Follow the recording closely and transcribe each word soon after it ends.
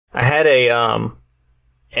I had an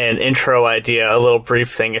intro idea, a little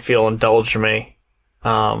brief thing, if you'll indulge me.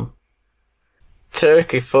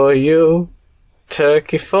 Turkey for you,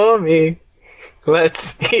 turkey for me.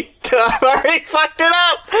 Let's eat. I've already fucked it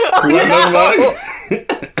up. Oh, no!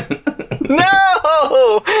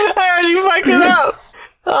 No! I already fucked it up.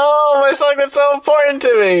 Oh, my song that's so important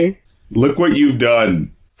to me. Look what you've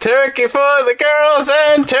done. Turkey for the girls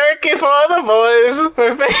and turkey for the boys.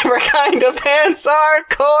 My favorite kind of pants are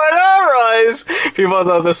corduroys. People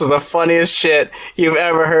thought this was the funniest shit you've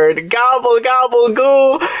ever heard. Gobble, gobble,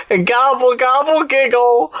 goo, and gobble, gobble,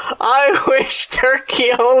 giggle. I wish turkey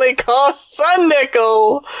only costs a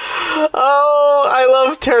nickel. Oh, I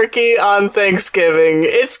love turkey on Thanksgiving.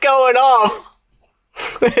 It's going off.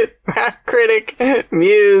 With Rap Critic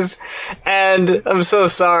Muse, and I'm so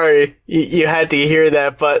sorry you had to hear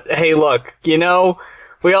that, but hey, look, you know,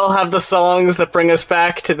 we all have the songs that bring us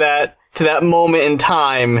back to that moment in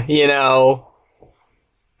time, you know,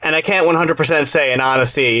 and I can't 100% say in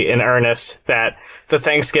honesty, in earnest, that the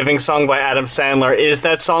Thanksgiving song by Adam Sandler is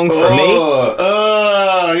that song for me.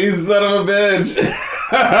 Oh, you son of a bitch.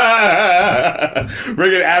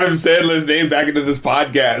 Bringing Adam Sandler's name back into this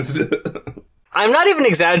podcast. I'm not even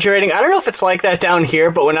exaggerating. I don't know if it's like that down here,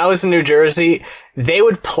 but when I was in New Jersey, they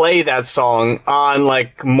would play that song on,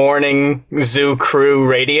 like, morning Zoo Crew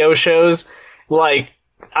radio shows, like,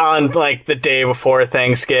 on, like, the day before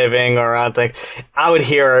Thanksgiving or on things. I would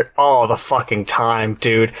hear it all the fucking time,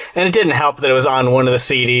 dude. And it didn't help that it was on one of the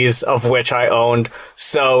CDs of which I owned.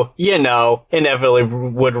 So, you know, inevitably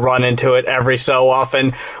would run into it every so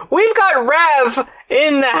often. We've got Rev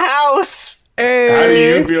in the house! Hey. How do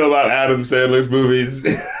you feel about Adam Sandler's movies?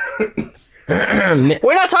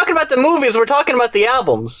 We're not talking about the movies, we're talking about the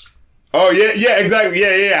albums. Oh, yeah, exactly.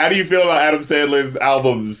 Yeah. How do you feel about Adam Sandler's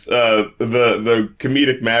albums, the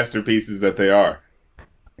comedic masterpieces that they are?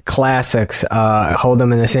 Classics. Hold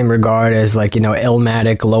them in the same regard as, like, you know,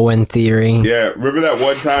 Illmatic, Low End Theory. Yeah, remember that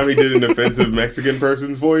one time he did an offensive Mexican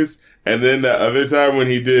person's voice? And then the other time when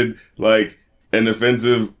he did, like, an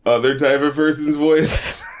offensive other type of person's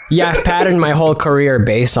voice? Yeah, I've patterned my whole career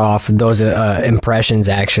based off those impressions,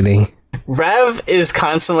 actually. Rev is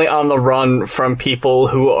constantly on the run from people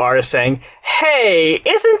who are saying, hey,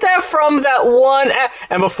 isn't that from that one?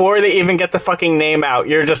 And before they even get the fucking name out,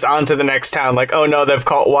 you're just on to the next town. Like, oh no, they've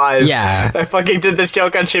caught wise. Yeah. I fucking did this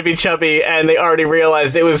joke on Chippy Chubby, and they already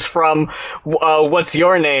realized it was from What's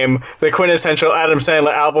Your Name? The quintessential Adam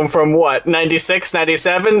Sandler album from what? 96,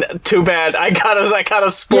 97? Too bad. I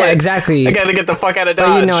gotta split. Yeah, exactly. I gotta get the fuck out of Dodge.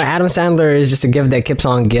 But, you know, Adam Sandler is just a gift that keeps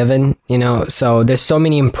on giving, you know, so there's so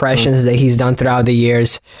many impressions that he's done throughout the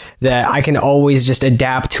years that I can always just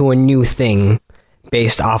adapt to a new thing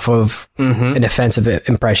based off of an offensive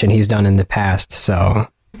impression he's done in the past. So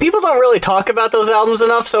people don't really talk about those albums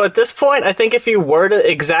enough, so at this point, I think if you were to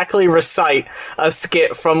exactly recite a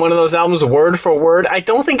skit from one of those albums word for word, I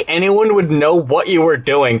don't think anyone would know what you were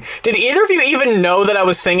doing. Did either of you even know that I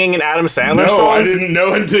was singing an Adam Sandler song? No, I didn't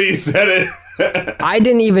know until you said it. I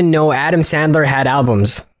didn't even know Adam Sandler had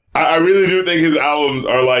albums. I really do think his albums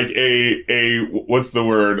are like a what's the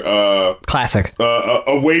word? Classic.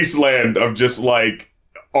 A wasteland of just like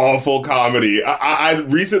awful comedy. I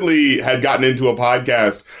recently had gotten into a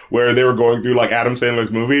podcast where they were going through like Adam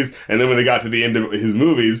Sandler's movies, and then when they got to the end of his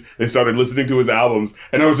movies, they started listening to his albums,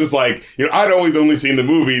 and I was just like, you know, I'd always only seen the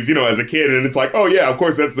movies, you know, as a kid, and it's like, oh yeah, of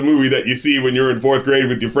course that's the movie that you see when you're in fourth grade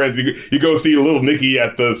with your friends. You go see Little Nicky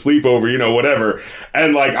at the sleepover, you know, whatever,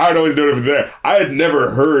 and like I'd always know it was there. I had never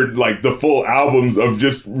heard like the full albums of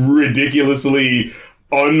just ridiculously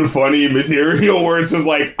unfunny material where it's just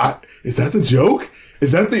like, is that the joke?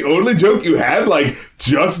 Is that the only joke you had? Like,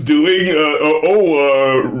 just doing,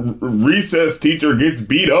 recess teacher gets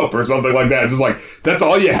beat up or something like that. Just like, that's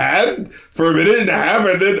all you had for a minute and a half,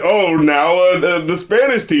 and then, now the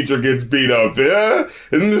Spanish teacher gets beat up. Yeah?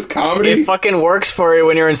 Isn't this comedy? It fucking works for you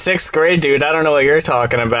when you're in 6th grade, dude. I don't know what you're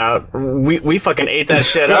talking about. We fucking ate that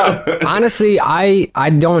shit up. Honestly, I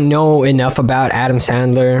don't know enough about Adam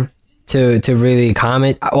Sandler to really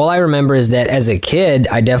comment. All I remember is that as a kid,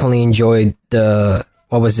 I definitely enjoyed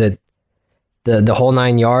what was it? The Whole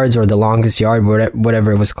Nine Yards or The Longest Yard,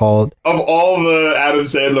 whatever it was called. Of all the Adam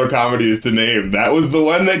Sandler comedies to name, that was the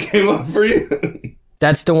one that came up for you?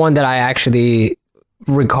 That's the one that I actually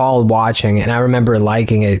recalled watching, and I remember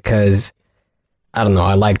liking it because, I don't know,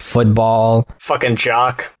 I liked football. Fucking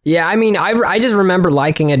jock. Yeah, I mean, I just remember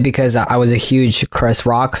liking it because I was a huge Chris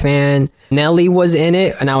Rock fan. Nelly was in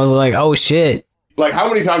it, and I was like, oh shit. Like, how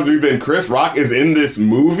many times have we been, Chris Rock is in this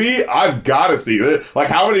movie? I've got to see it. Like,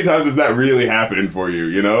 how many times has that really happened for you,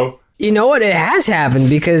 you know? You know what? It has happened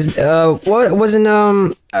because what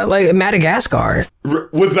wasn't like Madagascar.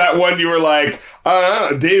 Was that one you were like,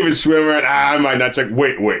 David Schwimmer, and I might not check.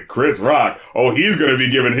 Wait, Chris Rock. Oh, he's going to be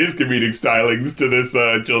giving his comedic stylings to this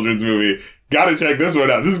children's movie. Gotta check this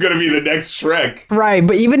one out. This is going to be the next Shrek. Right,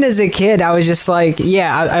 but even as a kid, I was just like,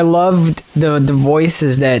 yeah, I loved the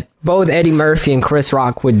voices that both Eddie Murphy and Chris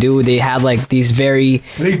Rock would do. They had like these very...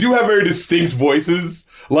 They do have very distinct voices.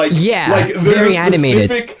 Like, yeah, like very animated.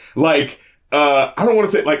 Specific, like, I don't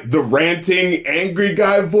want to say like the ranting, angry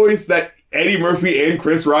guy voice that Eddie Murphy and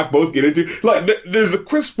Chris Rock both get into. Like, there's a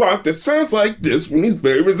Chris Rock that sounds like this when he's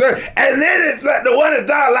very reserved. And then it's like the one that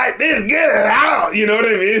sounds like this, get it out. You know what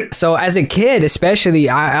I mean? So as a kid, especially,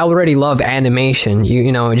 I already love animation.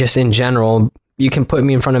 You know, just in general, you can put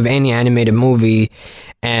me in front of any animated movie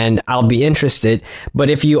and I'll be interested. But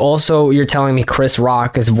if you're telling me Chris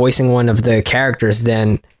Rock is voicing one of the characters,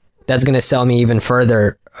 then that's going to sell me even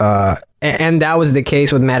further. And that was the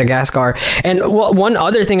case with Madagascar. And one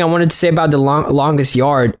other thing I wanted to say about the Longest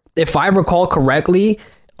Yard, if I recall correctly,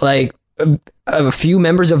 like a few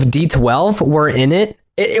members of D12 were in it.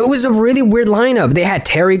 It was a really weird lineup. They had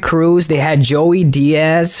Terry Crews, they had Joey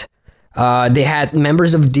Diaz, they had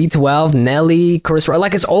members of D12, Nelly, Chris Rock.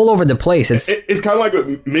 Like, it's all over the place. It's kind of like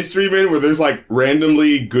with Mystery Men, where there's like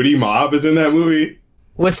randomly Goody Mob is in that movie.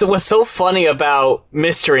 What's so funny about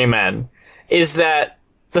Mystery Men is that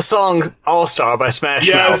the song All Star by Smash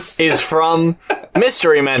Mouth is from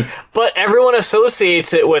Mystery Men, but everyone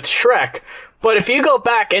associates it with Shrek. But if you go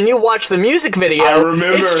back and you watch the music video,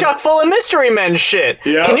 it's chock full of Mystery Men shit.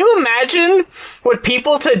 Yep. Can you imagine what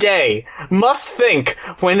people today must think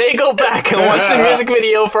when they go back and watch the music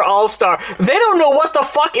video for All Star? They don't know what the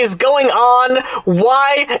fuck is going on,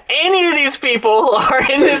 why any of these people are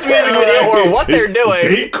in this music video, or what they're doing.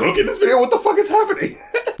 Did he cook in this video? What the fuck is happening?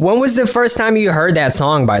 When was the first time you heard that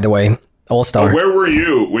song, by the way? All Star. Where were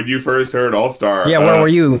you when you first heard All Star? Yeah, where were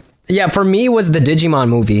you? Yeah, for me, it was the Digimon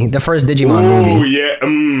movie, the first Digimon movie. Oh yeah,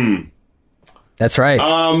 That's right.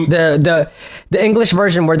 The English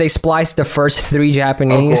version where they spliced the first 3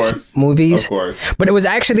 Japanese movies. Of course. But it was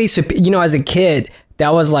actually, as a kid,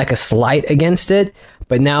 that was like a slight against it.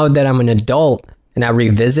 But now that I'm an adult and I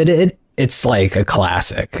revisit it, it's like a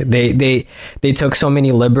classic. They took so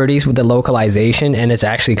many liberties with the localization, and it's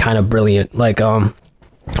actually kind of brilliant. Like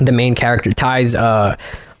the main character, Ty's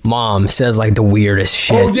mom, says like the weirdest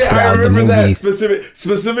shit throughout the movie. That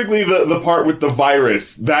specifically the part with the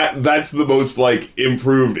virus. That's the most like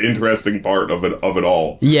improved, interesting part of it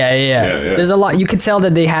all. Yeah. There's a lot. You could tell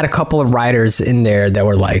that they had a couple of writers in there that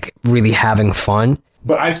were like really having fun.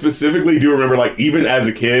 But I specifically do remember, like, even as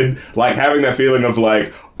a kid, like having that feeling of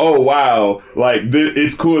like, oh wow, like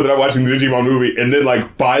it's cool that I'm watching the Digimon movie, and then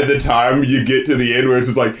like by the time you get to the end where it's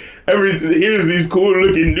just like here's these cool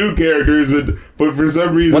looking new characters, but for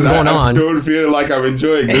some reason what's going on? I don't feel like I'm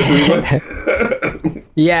enjoying this.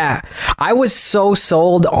 Yeah, I was so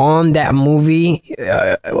sold on that movie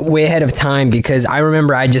way ahead of time, because I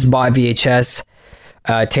remember I just bought VHS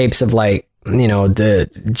tapes of like, the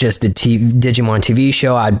Digimon TV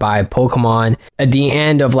show. I'd buy Pokemon. At the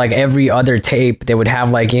end of like every other tape, they would have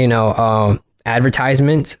like,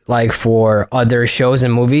 advertisements like for other shows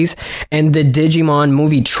and movies. And the Digimon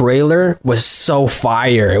movie trailer was so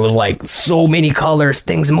fire. It was like so many colors,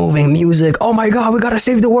 things moving, music. Oh my God, we gotta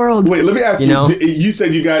save the world. Wait, let me ask you. You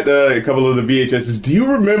said you got a couple of the VHSs. Do you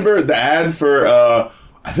remember the ad for, I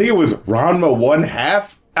think it was Ranma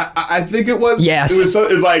 1/2? I think it was. Yes. It's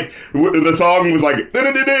like the song was like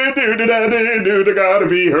gotta be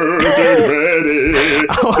heard ready.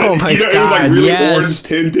 Oh my God! It was like really orange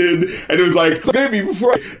tinted, and it was like maybe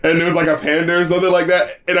before, and it was like a panda or something like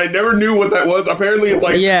that. And I never knew what that was. Apparently, it's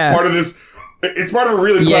like part of this. It's part of a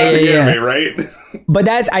really classic anime, right? But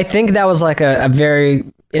I think that was like a very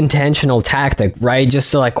intentional tactic, right? Just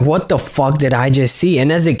to like, what the fuck did I just see?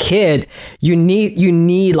 And as a kid, you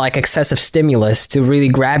need like excessive stimulus to really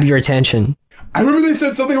grab your attention. I remember they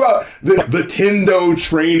said something about the Tendo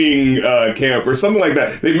training camp or something like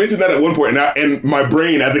that. They mentioned that at one point, and my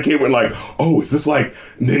brain as a kid went like, oh, is this like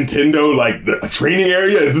Nintendo, like a training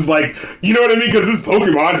area? Is this like, you know what I mean? Because this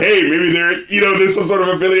Pokemon, hey, maybe there's some sort of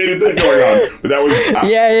affiliated thing going on. But that was...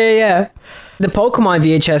 Yeah. The Pokemon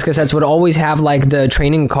VHS cassettes would always have like the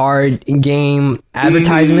training card game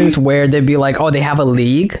advertisements where they'd be like, oh, they have a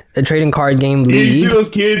league, a trading card game league. You see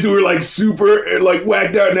those kids who were like super like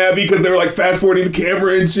whacked out and happy because they were like fast forwarding the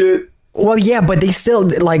camera and shit. Well, yeah, but they still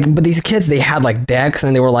but these kids, they had like decks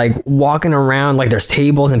and they were like walking around, like there's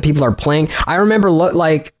tables and people are playing. I remember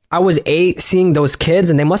like I was 8 seeing those kids,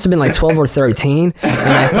 and they must have been like 12 or 13. And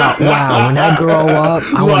I thought, wow, when I grow up,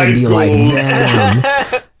 I want to be like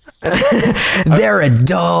them. They're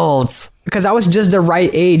adults. Because I was just the right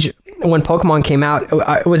age when Pokemon came out.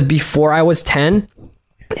 It was before I was 10.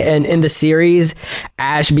 And in the series,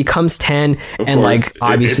 Ash becomes 10, and course, like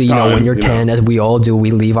obviously, it's time, when you're 10, as we all do,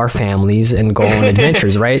 we leave our families and go on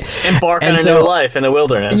adventures, right? Embark on a new life in the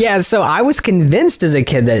wilderness. Yeah, so I was convinced as a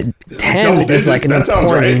kid that 10 is like an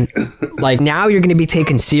important, like now you're going to be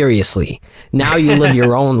taken seriously. Now you live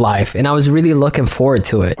your own life, and I was really looking forward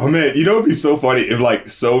to it. Oh man, it'd be so funny if like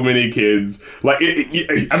so many kids, like,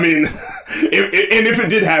 I mean, if it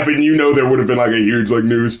did happen, there would have been like a huge like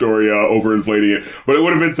news story overinflating it, but it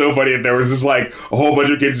would have been so funny if there was just like a whole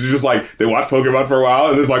bunch of kids who just like they watch Pokemon for a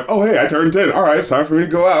while and it's like, oh hey, I turned 10, all right, it's time for me to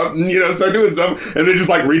go out and start doing stuff, and they just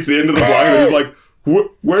like reach the end of the block and they're just like,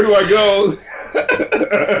 where do I go?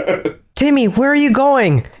 Timmy, where are you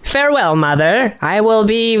going? Farewell, mother. I will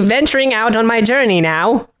be venturing out on my journey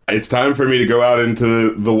now. It's time for me to go out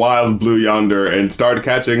into the wild blue yonder and start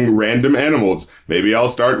catching random animals. Maybe I'll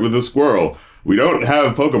start with a squirrel. We don't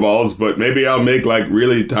have Pokeballs, but maybe I'll make like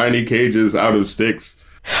really tiny cages out of sticks.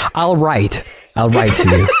 I'll write to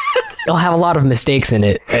you. It'll have a lot of mistakes in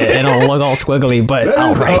it, and it'll look all squiggly, but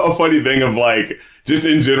I'll write. A funny thing of like, just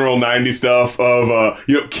in general 90s stuff of,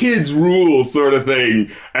 kids rule sort of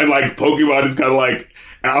thing. And like Pokemon is kind of like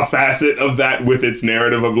a facet of that with its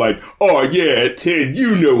narrative of like, oh yeah, at 10,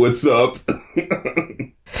 you know what's up.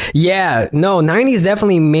 Yeah, no, 90s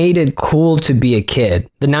definitely made it cool to be a kid.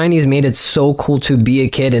 The 90s made it so cool to be a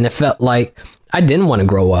kid, and it felt like I didn't want to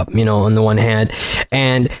grow up, on the one hand.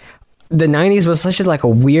 And the 90s was such a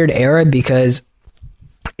weird era because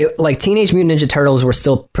Teenage Mutant Ninja Turtles were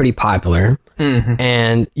still pretty popular. Mm-hmm.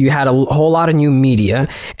 And you had a whole lot of new media,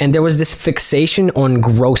 and there was this fixation on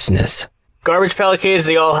grossness. Garbage Pail Kids,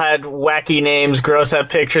 they all had wacky names, gross out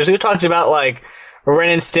pictures. We talked about Ren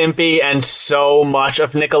and Stimpy and so much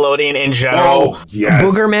of Nickelodeon in general. Oh, yes.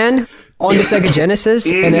 Booger Man on the Sega Genesis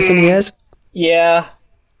and SNES. Yeah.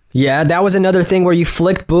 Yeah, that was another thing where you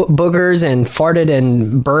flicked boogers and farted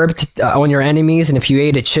and burped on your enemies, and if you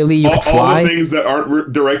ate a chili, you could fly. All the things that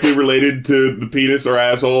aren't directly related to the penis or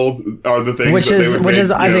asshole are the things which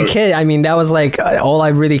is as a kid, I mean, that was all I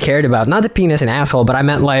really cared about. Not the penis and asshole, but I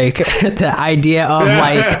meant the idea of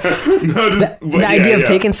the idea of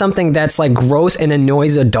taking something that's gross and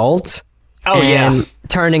annoys adults. And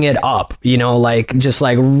turning it up,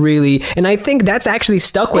 really. And I think that's actually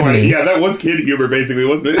stuck with me. Yeah, that was kid humor, basically,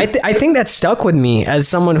 wasn't it? I think that stuck with me as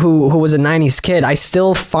someone who was a 90s kid. I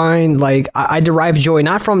still find, I derive joy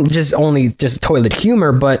not from just toilet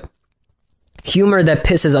humor, but humor that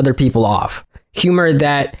pisses other people off. Humor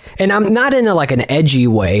that, and I'm not in an edgy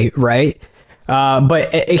way, right? But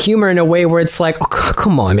a humor in a way where it's oh,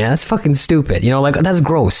 come on, man, that's fucking stupid. That's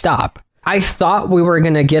gross, stop. I thought we were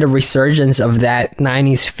going to get a resurgence of that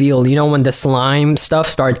 90s feel. When the slime stuff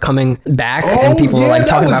started coming back and people were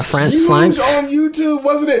talking about slime. On YouTube,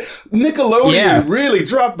 wasn't it? Nickelodeon really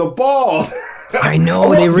dropped the ball. I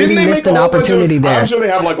know, they really missed an opportunity there. I'm sure they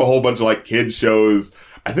have a whole bunch of kids shows.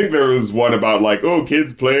 I think there was one about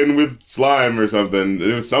kids playing with slime or something.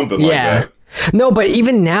 It was something like that. No, but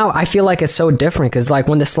even now, I feel like it's so different because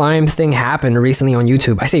when the slime thing happened recently on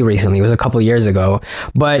YouTube, I say recently, it was a couple of years ago,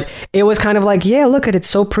 but it was kind of yeah, look at it, it's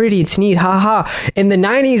so pretty, it's neat, haha. In the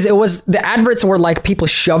 90s, it was, the adverts were people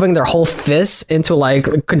shoving their whole fists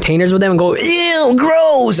into containers with them and go, ew,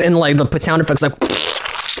 gross, and the sound effects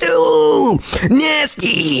ew,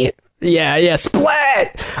 nasty. Yeah,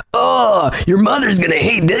 splat! Oh, your mother's gonna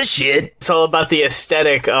hate this shit. It's all about the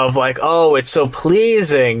aesthetic of oh, it's so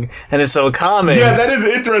pleasing and it's so calming. Yeah, that is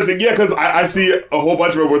interesting. Yeah, because I see a whole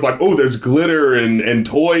bunch of it where it's oh, there's glitter and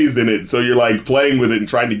toys in it, so you're playing with it and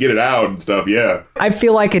trying to get it out and stuff, yeah. I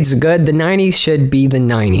feel like it's good. The 90s should be the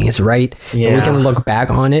 90s, right? Yeah. And we can look back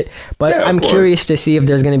on it. But I'm curious to see if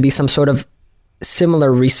there's gonna be some sort of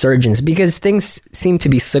similar resurgence because things seem to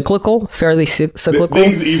be fairly cyclical.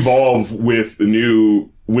 Things evolve with new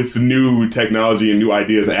technology and new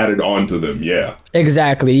ideas added onto them. Yeah,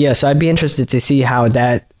 exactly. Yeah, so I'd be interested to see how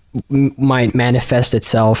that might manifest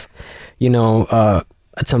itself, at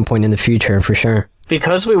some point in the future, for sure.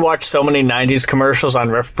 Because we watch so many 90s commercials on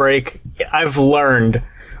Riff Break, I've learned,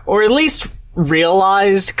 or at least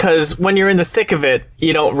realized, because when you're in the thick of it,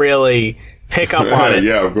 you don't really pick up on it.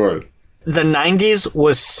 Yeah, of course. The 90s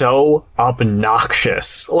was so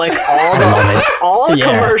obnoxious. All the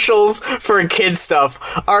commercials for kid stuff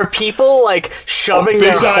are people shoving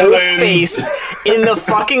their whole face in the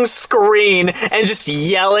fucking screen and just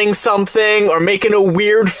yelling something or making a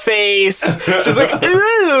weird face. Just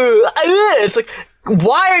it's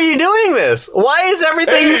why are you doing this? Why is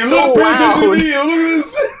everything so loud? Look at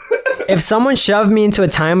this. If someone shoved me into a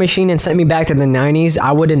time machine and sent me back to the 90s,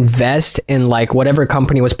 I would invest in like whatever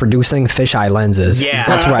company was producing fisheye lenses. Yeah.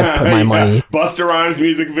 That's where I put my money. Busta Rhymes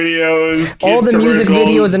music videos, All the music commercials.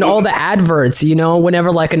 videos and all the adverts, you know,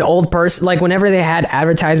 whenever like an old person, like whenever they had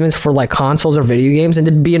advertisements for like consoles or video games and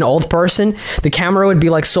to be an old person, the camera would be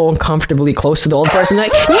like so uncomfortably close to the old person,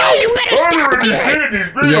 like, yo, you better stop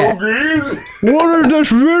it. What is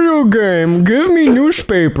this video game? Give me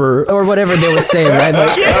newspaper or whatever they would say, right? Like,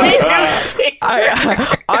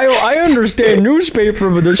 I understand newspaper,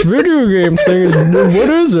 but this video game thing is, what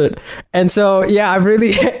is it? And so yeah, I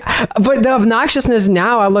really, but the obnoxiousness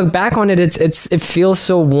now, I look back on it, it feels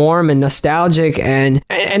so warm and nostalgic, and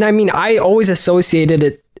I mean, I always associated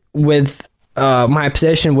it with my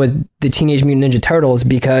obsession with the Teenage Mutant Ninja Turtles,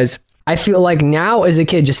 because I feel like now as a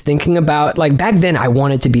kid, just thinking about, like back then I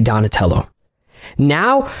wanted to be Donatello.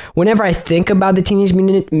 Now, whenever I think about the Teenage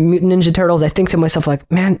Mutant Ninja Turtles, I think to myself, like,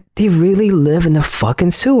 man, they really live in the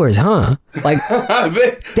fucking sewers, huh? Like,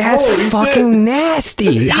 that's fucking shit. Nasty.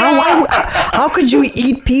 Yeah. How could you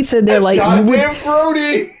eat pizza there? Like, you would,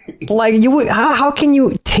 Brody. Like, you would, how can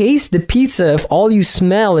you taste the pizza if all you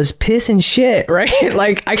smell is piss and shit, right?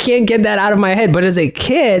 Like, I can't get that out of my head. But as a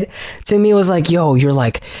kid, to me, it was like, yo, you're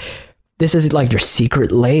like, this is like your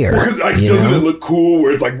secret lair. Like, doesn't it look cool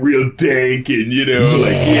where it's like real dank and, you know,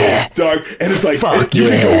 like, yeah, it's dark. And it's like, you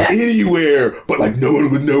can go anywhere, but like no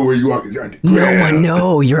one would know where you are because you're underground. No one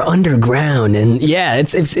know, you're underground. And yeah, it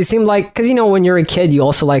seemed like, because, you know, when you're a kid, you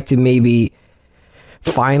also like to maybe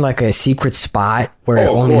find like a secret spot where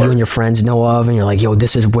only you and your friends know of. And you're like, yo,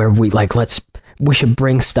 this is where we should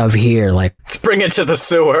bring stuff here. Like, let's bring it to the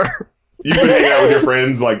sewer. You've been hanging out with your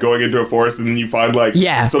friends, like going into a forest, and then you find like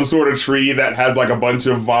some sort of tree that has like a bunch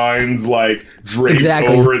of vines like draped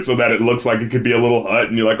over it, so that it looks like it could be a little hut,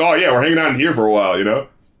 and you're like, oh yeah, we're hanging out in here for a while, you know?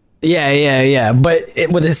 Yeah. But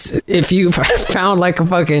with this, if you found like a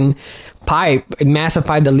fucking a massive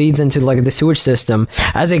pipe that leads into like the sewage system,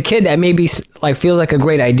 as a kid, that maybe like feels like a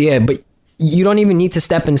great idea, but you don't even need to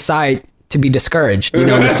step inside to be discouraged. You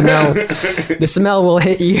know, the smell will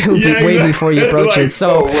hit you way before you approach it.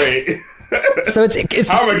 So wait. So it's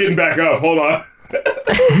how am I getting back up? Hold on.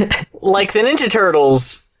 Like the Ninja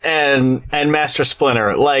Turtles and Master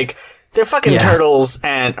Splinter, like they're fucking turtles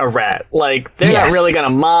and a rat. Like they're not really gonna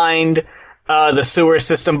mind the sewer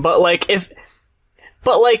system, but like if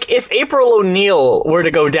April O'Neil were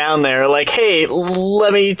to go down there, like, hey,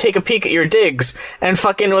 let me take a peek at your digs, and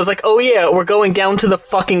fucking was like, oh yeah, we're going down to the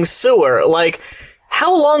fucking sewer, like,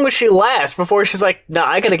 how long would she last before she's like, nah,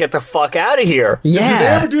 I gotta get the fuck out of here? Yeah. Did they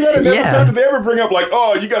ever do that in the episode? Did they ever bring up like,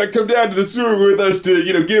 oh, you gotta come down to the sewer with us to,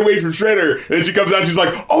 you know, get away from Shredder? And she comes out, she's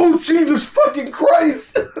like, oh, Jesus fucking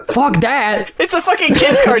Christ. Fuck that. It's a fucking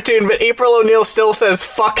kids cartoon, but April O'Neil still says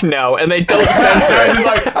fuck no, and they don't censor it. She's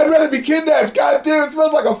like, I'd rather be kidnapped. God damn, it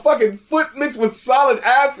smells like a fucking foot mixed with solid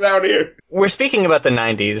ass down here. We're speaking about the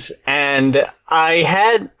 90s, and I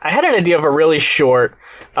had an idea of a really short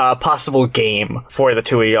possible game for the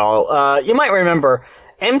two of y'all. You might remember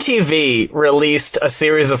MTV released a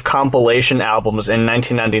series of compilation albums in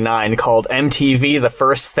 1999 called MTV The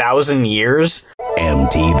First 1,000 Years.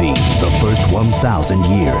 MTV The First 1,000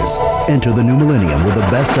 Years. Enter the new millennium with the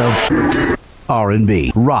best of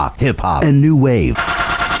R&B, rock, hip-hop, and new wave.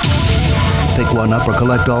 Pick one up or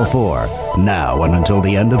collect all four, now and until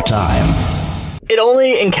the end of time. It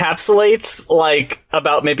only encapsulates like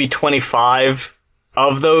about maybe 25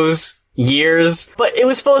 of those years, but it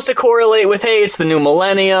was supposed to correlate with, hey, it's the new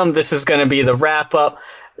millennium, this is going to be the wrap up.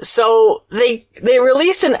 So they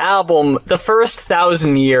released an album, The First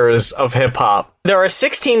 1,000 Years of Hip Hop. There are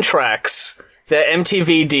 16 tracks that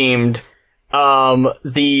MTV deemed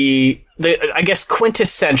the I guess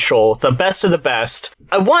quintessential, the best of the best.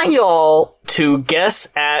 I want y'all to guess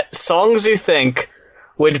at songs you think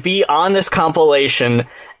would be on this compilation,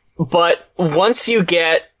 but once you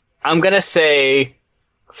get, I'm gonna say,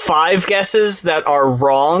 5 guesses that are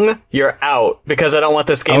wrong, you're out, because I don't want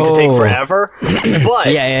this game to take forever. But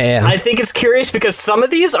I think it's curious because some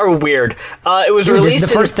of these are weird. It was released this is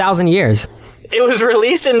the first 1,000 years. It was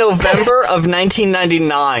released in November of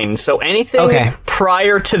 1999, so anything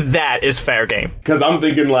prior to that is fair game. Because I'm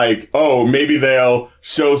thinking like, oh, maybe they'll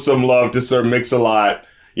show some love to Sir Mix-a-Lot,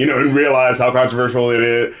 you know, and realize how controversial it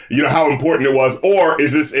is, you know, how important it was. Or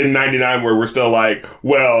is this in 99 where we're still like,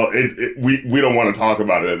 well, we don't want to talk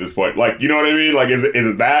about it at this point? Like, you know what I mean? Like, is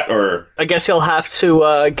it that, or? I guess you'll have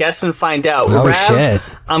to guess and find out. Oh, Rav, shit.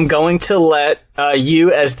 I'm going to let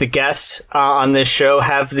you, as the guest on this show,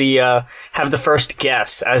 have the first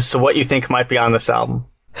guess as to what you think might be on this album.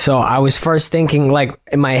 So I was first thinking, like,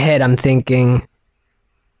 in my head, I'm thinking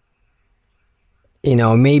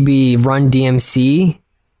maybe Run DMC.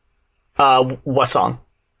 What song?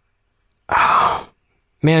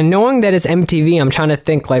 Man, knowing that it's MTV, I'm trying to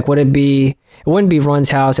think, like, would it be... It wouldn't be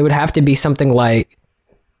Run's House. It would have to be something like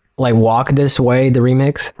Walk This Way, the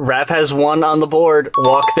remix. Rav has one on the board.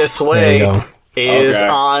 Walk This Way There you go. is Okay.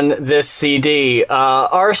 on this CD.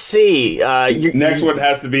 RC. Next one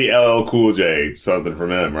has to be LL Cool J, something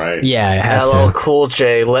from him, right? Yeah, it has LL to. Cool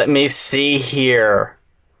J. Let me see here.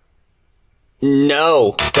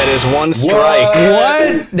 No, that is one strike.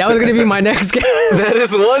 What? That was going to be my next guess. That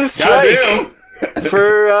is one strike Goddamn.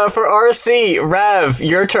 for RC. Rav,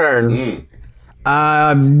 your turn.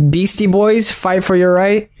 Beastie Boys, Fight for Your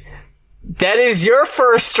Right. That is your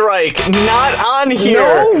first strike. Not on here.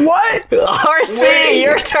 No, what? RC,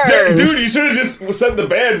 your turn. Dude, you should have just said the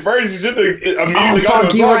band first. You should have immediately Oh, got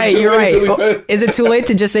fuck, the you're song. right, You you're should've right. actually said- Is it too late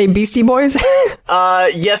to just say Beastie Boys?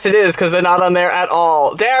 Yes, it is, because they're not on there at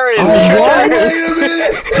all. Darren, your what? turn. Wait a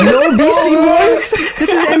minute. No Beastie Boys? This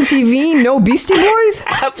is MTV, no Beastie Boys?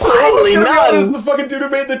 Absolutely Rihanna's none. the fucking dude who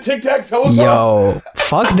made the Tic Tac Toe song. Yo,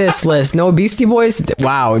 fuck this list. No Beastie Boys?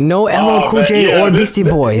 Wow, no LL Cool man, J yeah, or this- Beastie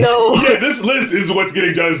Boys. No. Yeah, this list is what's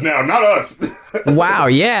getting judged now, not us. Wow,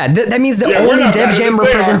 yeah. That means the Yeah, we're only not Def mad at Jam this,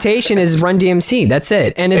 they are. representation is Run DMC. That's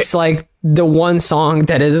it. And it's like the one song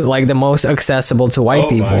that is like the most accessible to white Oh my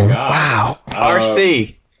people. God. Wow.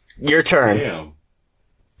 RC, your turn. Damn.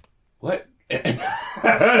 What? All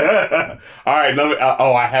right. Let me,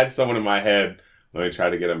 I had someone in my head. Let me try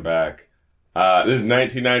to get him back. This is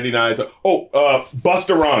 1999.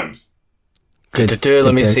 Busta Rhymes.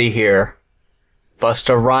 Let me Okay. see here.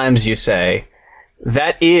 Busta Rhymes, you say.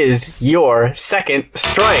 That is your second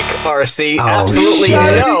strike, RC. Oh, Absolutely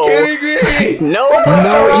shit. no. Are you kidding me? No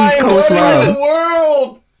Busta No Rhymes. East Coast What love. in the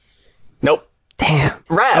world? Nope. Damn.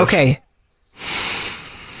 Rav. Okay.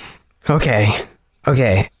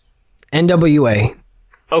 NWA.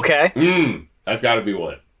 Okay. That's got to be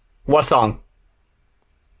one. What song?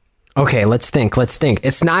 Okay, let's think.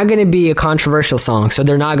 It's not going to be a controversial song, so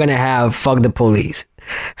they're not going to have Fuck the Police.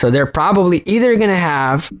 So they're probably either going to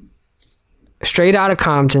have Straight Outta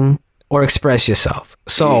Compton or Express Yourself.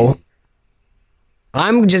 So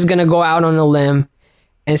I'm just going to go out on a limb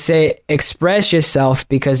and say Express Yourself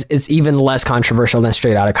because it's even less controversial than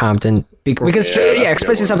Straight Outta Compton. Because Yeah, that's a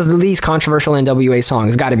Express good Yourself is the least controversial NWA song.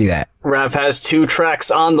 It's got to be that. Rav has 2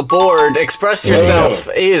 tracks on the board. Express Yourself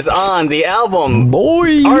is on the album.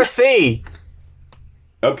 Boy. RC.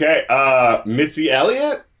 Okay. Missy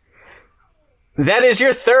Elliott? That is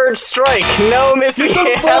your third strike. No Missy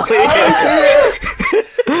Fuck out of Elliott. here.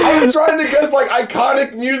 I'm trying to guess like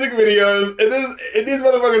iconic music videos, and these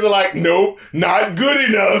motherfuckers are like, nope, not good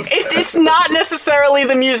enough. It's not necessarily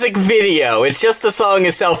the music video. It's just the song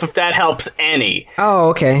itself, if that helps any. Oh,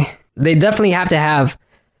 okay. They definitely have to have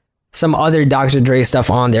some other Dr. Dre stuff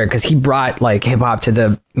on there because he brought like hip hop to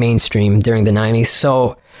the mainstream during the 90s.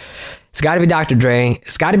 So it's got to be Dr. Dre.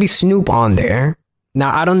 It's got to be Snoop on there.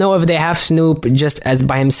 Now, I don't know if they have Snoop just as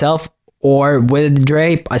by himself or with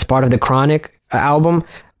Dre as part of the Chronic album.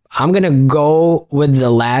 I'm going to go with the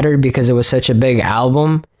latter because it was such a big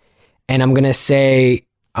album. And I'm going to say,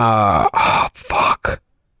 fuck.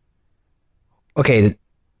 Okay.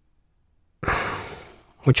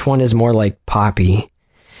 Which one is more like poppy?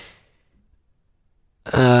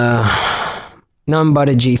 None But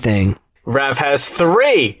a G Thing. Rav has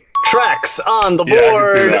 3 tracks on the Yeah, I can see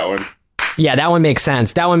board. that one. Yeah, that one makes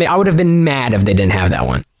sense. That one, I would have been mad if they didn't have that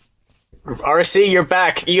one. RC, you're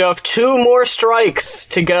back. You have 2 more strikes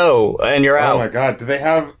to go, and you're Oh out. my god, do they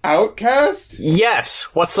have Outkast? Yes.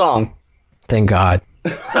 What song? Thank God.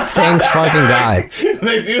 Thank fucking God.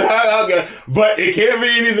 They do have Outkast, but it can't be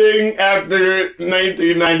anything after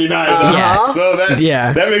 1999. Uh-huh. So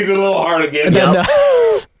that makes it a little hard again. Yep.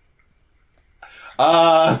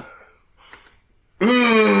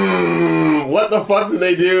 What the fuck did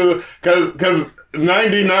they do? Because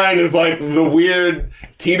 99 is like the weird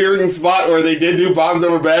teetering spot where they did do Bombs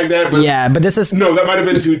Over Baghdad. But Yeah, but this is no, that might have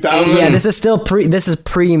been 2000. yeah, this is still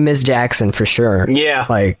pre Miss Jackson for sure. Yeah.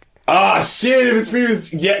 Like Ah, shit, it was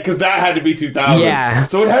previous. Yeah, because that had to be 2000. Yeah.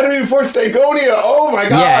 So it had to be before Stagonia. Oh my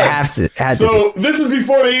god. yeah, it had to. So this is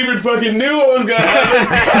before they even fucking knew what was gonna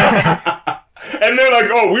happen. And they're like,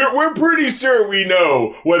 oh, we're pretty sure we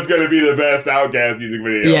know what's gonna be the best Outkast music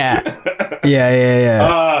video.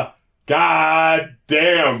 Yeah. God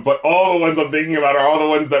damn. But all the ones I'm thinking about are all the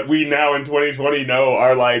ones that we now in 2020 know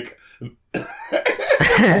are like.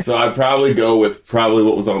 So I'd probably go with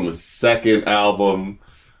what was on the second album.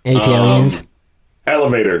 ATLiens.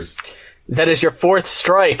 Elevators. That is your 4th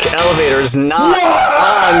strike. Elevator's not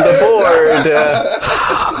on the board.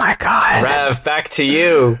 Oh my God. Rav, back to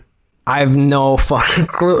you. I have no fucking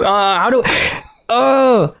clue. How do?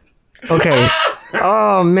 Oh, okay.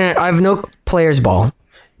 Oh man, I have no players ball.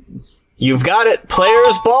 You've got it.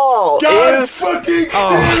 Players ball God is. fucking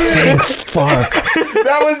Thank fuck.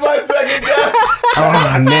 that was my second guess.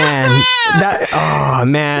 Oh man. Oh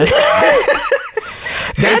man.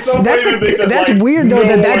 That's weird though.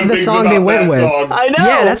 That's the song they went with. I know.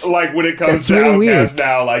 Yeah, that's like when it comes that's to really weird. Outkast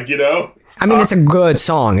now, like, you know. I mean, it's a good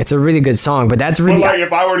song. It's a really good song, but that's But really. like,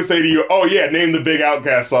 if I were to say to you, "Oh yeah, name the big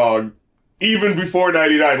Outkast song," even before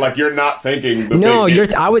 '99, like you're not thinking. No, big you're.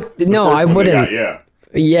 hit. I would. No, First I one they wouldn't. got,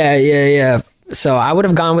 yeah. Yeah. So I would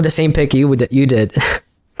have gone with the same pick you did.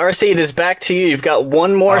 RC, it is back to you. You've got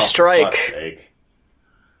one more Fuck's strike. sake.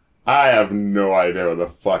 I have no idea what the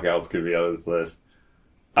fuck else could be on this list.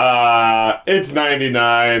 It's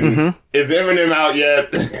 99. Mm-hmm. Is Eminem out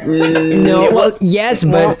yet? No, well, yes,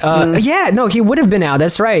 but yeah, no, he would have been out.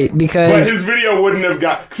 That's right, But because his video wouldn't have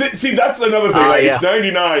got. See, that's another thing. Like, yeah. It's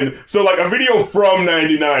 99, so like a video from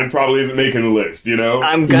 99 probably isn't making the list. You know?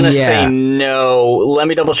 I'm gonna Yeah. say no. Let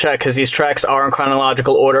me double check because these tracks are in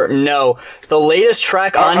chronological order. No, the latest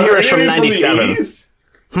track on here is from any of these the '97.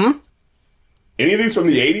 80s? Any of these from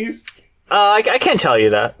the 80s? I can't tell you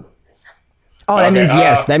that. oh, that Okay, means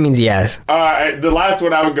yes. That means yes. The last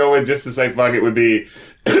one I would go with, just to say fuck it, would be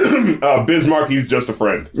Bismarcky's Just a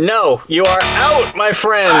Friend. No, you are out, my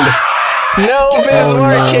friend. No,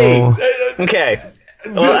 Bismarcky. no. Okay.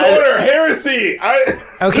 Disorder, heresy.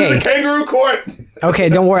 Okay. This is a kangaroo court. Okay,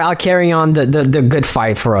 don't worry. I'll carry on the good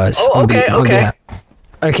fight for us. Oh, okay, okay.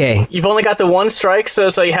 Okay. You've only got the one strike, so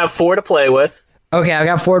you have 4 to play with. Okay, I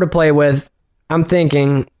got 4 to play with. I'm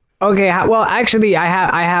thinking. Okay, well, actually, I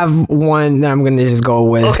have one that I'm gonna just go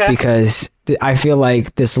with because I feel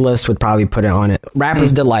like this list would probably put it on it.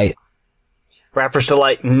 Rapper's Delight. Rapper's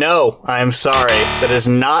Delight. No, I'm sorry. That is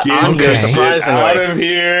not on here, Okay. surprisingly. Get out of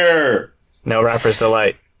here. No, Rapper's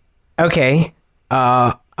Delight. Okay,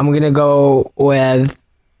 I'm gonna go with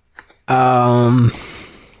The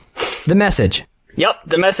Message. Yep,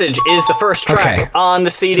 The Message is the first track Okay. on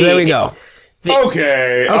the CD. So there we go.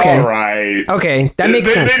 Okay, Okay. all right. Okay, that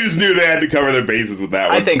makes sense. They just knew they had to cover their bases with that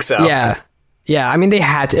one. I think so. Yeah. I mean, they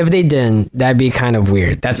had to. If they didn't, that'd be kind of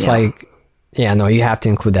weird. That's like, yeah, no, you have to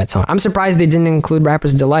include that song. I'm surprised they didn't include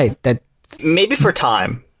Rapper's Delight. That Maybe for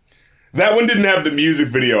time. That one didn't have the music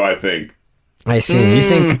video, I think. I see. You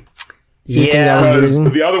think? You think that Yeah. was the Because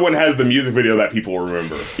reason? the other one has the music video that people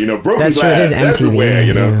remember. You know, Broken That's true. It Glass is MTV. everywhere,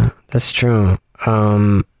 you know. Yeah, that's true.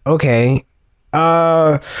 Okay.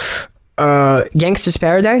 Gangsta's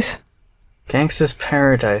Paradise. Gangsta's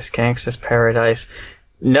Paradise.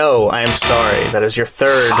 No, I am sorry. That is your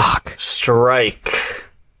third strike.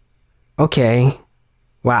 Okay.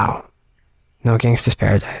 Wow. No Gangsta's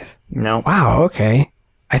Paradise. No. Wow. Okay.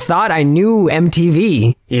 I thought I knew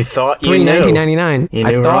MTV. You thought you Pre knew. 1999. You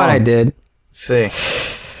I knew thought wrong. I did. Let's see.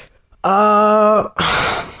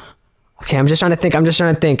 Okay, I'm just trying to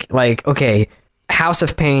think. Like, okay, House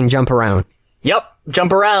of Pain, Jump Around. Yep.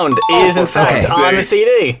 Jump Around is in fact okay. on the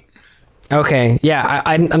CD. Okay, yeah,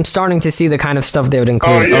 I'm starting to see the kind of stuff they would Oh,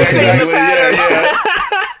 include. yeah, Okay. exactly. Yeah.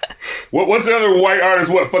 What's the other white artist?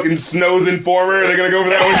 What, fucking Snow's Informer? Are they going to go for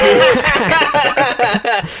that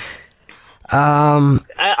one too?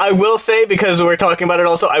 I will say, because we're talking about it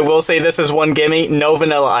also, I will say this is one gimme. No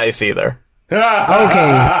Vanilla Ice either. Okay,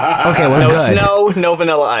 well, No good. Snow, no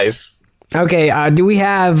Vanilla Ice. Okay, do we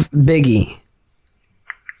have Biggie?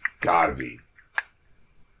 Gotta be.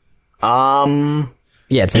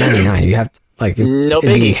 Yeah, it's 99. You have to, like... No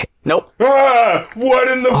it'd be- Biggie. Nope. What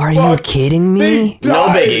in the Are fuck? you kidding They me? died. No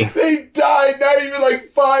Biggie. They died not even like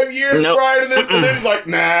 5 years Nope. prior to this, and they're just like,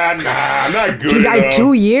 nah, not good He died enough.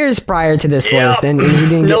 2 years prior to this Yeah. list, and he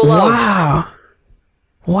didn't No get... love.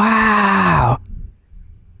 Wow.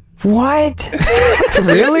 What?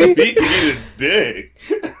 Really? Beat me to dick.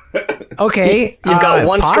 Okay. You've got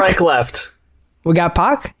one Pac? strike left. We got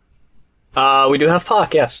Pac? We do have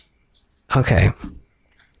Pac, yes. Okay.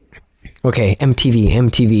 Okay,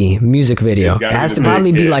 MTV music video. It's It gotta has be to the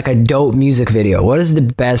probably big be hit. like a dope music video. What is the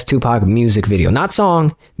best Tupac music video? Not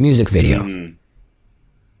song, music video.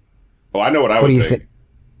 Oh, I know what I What would do you think?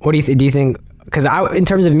 What do you think? Do you think? Because in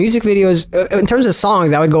terms of music videos, in terms of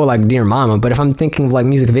songs, I would go like "Dear Mama." But if I'm thinking of like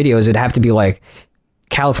music videos, it'd have to be like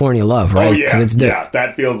 "California Love," right? Oh yeah, it's the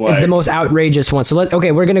that feels like it's the most outrageous one. So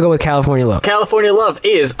we're gonna go with "California Love." California Love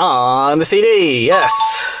is on the CD, yes.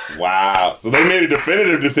 Wow. So they made a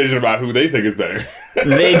definitive decision about who they think is better.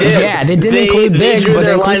 They did. Yeah, they didn't include They Big, drew but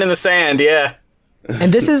their they line include- in the sand, yeah.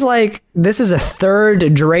 And this is a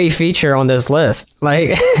third Dre feature on this list.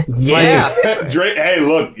 Like, Yeah. Drake, hey,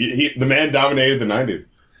 look, the man dominated the 90s.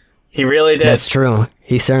 He really did. That's true.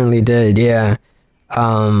 He certainly did. Yeah.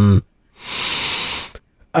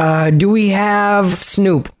 Do we have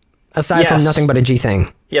Snoop aside from Yes. Nothing But a G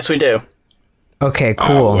Thing? Yes, we do. Okay,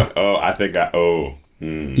 cool. I think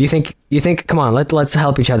You think? Come on, let's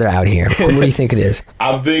help each other out here. What do you think it is?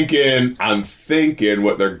 I'm thinking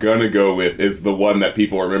what they're gonna go with is the one that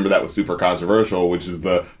people remember that was super controversial, which is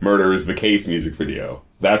the "Murder Is the Case" music video.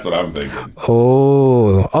 That's what I'm thinking.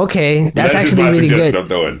 Oh, okay. That's just actually my really suggestion good. I'm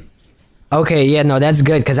throwing. Okay, yeah, no, that's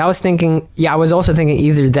good because I was also thinking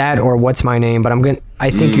either that or What's My Name, but I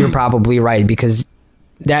think you're probably right because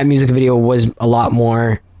that music video was a lot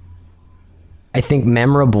more, I think,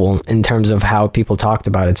 memorable in terms of how people talked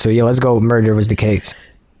about it. So yeah, let's go. Murder Was the Case.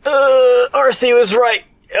 RC was right.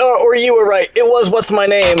 Or you were right. It was What's My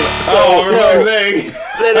Name. So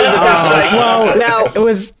that is the first strike. Well, now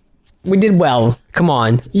we did well. Come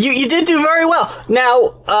on. You did do very well.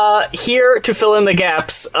 Now, here to fill in the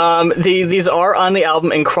gaps, these are on the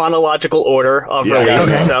album in chronological order of release.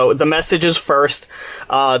 Okay. So the Message is first.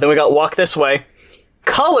 Then we got Walk This Way.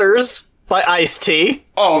 Colors by Ice-T.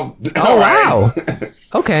 Oh Wow.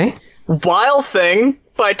 Okay. Wild Thing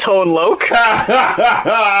by Tone Loc.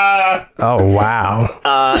 Oh wow.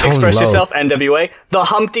 Express Loc. Yourself, NWA. The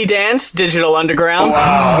Humpty Dance, Digital Underground.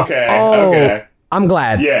 Wow. Okay. Oh, Okay. I'm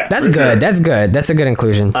glad. Yeah, That's for good. sure. That's good. That's a good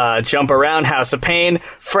inclusion. Jump Around, House of Pain.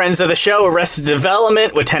 Friends of the Show, Arrested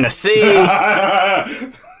Development with Tennessee.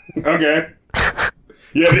 Okay.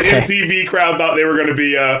 Yeah, the MTV crowd thought they were going to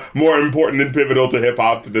be more important and pivotal to hip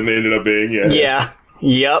hop than they ended up being. Yeah. Yeah.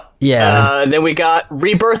 Yep. Yeah. Then we got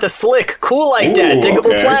Rebirth of Slick, Cool Like That, Ooh,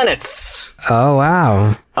 Diggable okay. Planets. Oh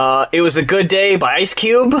wow. It Was a Good Day by Ice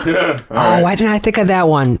Cube. Oh, why didn't I think of that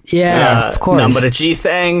one? Yeah, of course. Number the G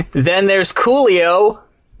Thing. Then there's Coolio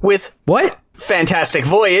with What? Fantastic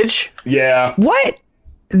Voyage. Yeah. What?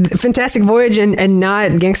 Fantastic Voyage and not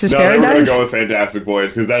Gangsta's No, they were going Paradise? to go with Fantastic Voyage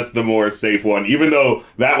because that's the more safe one. Even though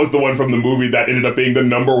that was the one from the movie that ended up being the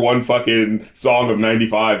 #1 fucking song of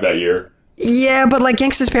 '95 that year. Yeah, but like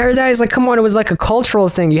Gangsta's Paradise, like come on, it was like a cultural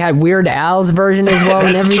thing. You had Weird Al's version as well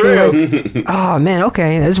and That's everything. true. Oh man,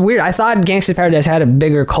 okay, that's weird. I thought Gangsta's Paradise had a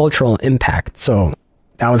bigger cultural impact, so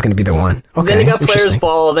that was going to be the one. Okay, Then you got Players interesting.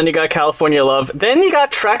 Ball. Then you got California Love. Then you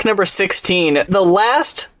got track number 16, the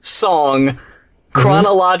last song,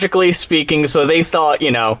 chronologically speaking. So they thought,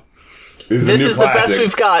 this is the best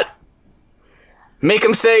we've got. Make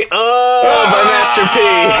 'em say, oh, by Master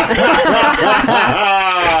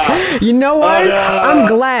P. You know what? I'm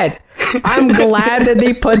glad. I'm glad that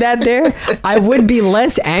they put that there. I would be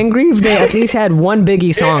less angry if they at least had one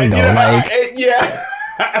Biggie song though. Like, Yeah.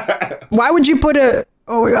 why would you put a?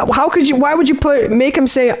 Oh, how could you? Why would you put make him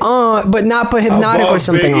say but not put Hypnotic or Above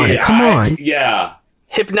something on Biggie. it? Come on. Yeah.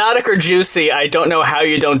 Hypnotic or Juicy, I don't know how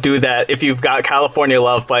you don't do that if you've got California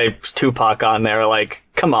Love by Tupac on there. Like,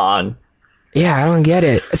 come on. Yeah, I don't get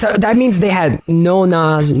it. So that means they had no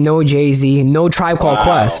Nas, no Jay-Z, no Tribe Called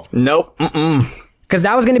Quest. Nope. Because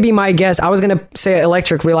that was going to be my guess. I was going to say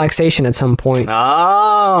Electric Relaxation at some point.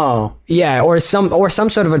 Oh. Yeah, or some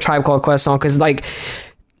sort of a Tribe Called Quest song. Because like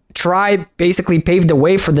Tribe basically paved the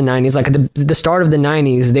way for the 90s. Like the start of the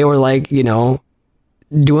 90s, they were like, doing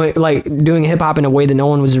hip hop in a way that no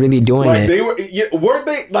one was really doing Like it. they weren't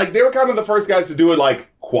they like they were kind of the first guys to do it like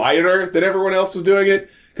quieter than everyone else was doing it.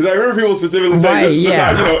 Because I remember people specifically saying this is the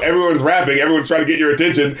time, everyone's rapping, everyone's trying to get your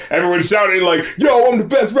attention, everyone's shouting like, yo, I'm the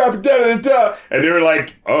best rapper, da da da. And they were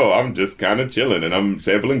like, oh, I'm just kind of chilling and I'm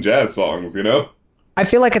sampling jazz songs, I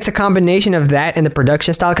feel like it's a combination of that and the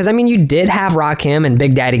production style. Because I mean, you did have Rakim and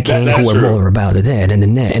Big Daddy Kane who were more about the dead and the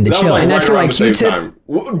net and the That chill. was And right I feel around like the same Q-Tip. time.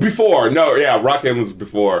 Before, no, yeah, Rakim was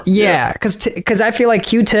before. Yeah, because I feel like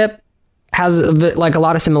Q-Tip has like a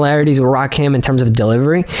lot of similarities with Rakim in terms of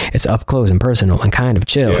delivery. It's up close and personal and kind of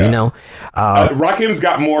chill, Rakim's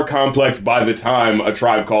got more complex by the time A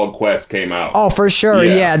Tribe Called Quest came out. Oh, for sure.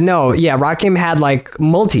 Yeah. Rakim had like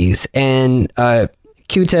multis and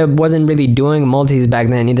Q-Tip wasn't really doing multis back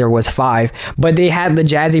then. Neither was Five, but they had the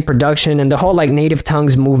jazzy production and the whole like Native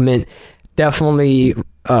Tongues movement definitely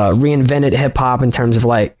reinvented hip hop in terms of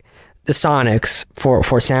like the sonics for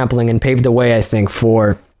sampling and paved the way, I think,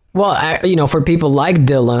 for for people like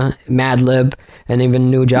Dilla, Madlib, and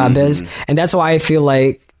even New Job is, and that's why I feel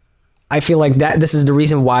like that this is the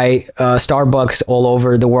reason why Starbucks all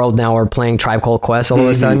over the world now are playing Tribe Called Quest all of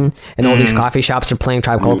a sudden, and all these coffee shops are playing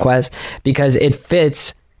Tribe Called Quest because it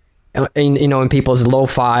fits, in people's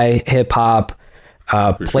lo-fi hip hop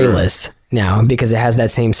playlists now because it has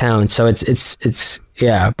that same sound. So it's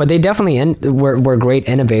yeah, but they definitely were great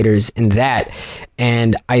innovators in that,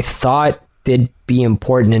 and I thought they'd be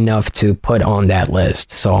important enough to put on that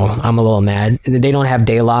list. So I'm a little mad. They don't have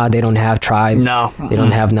De La, they don't have Tribe. No. They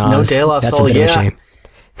don't have Nas. No De La That's Soul, a bit of a shame.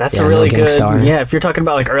 That's Yeah, a really no good... Gangstar. Yeah, if you're talking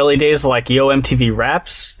about like early days like Yo MTV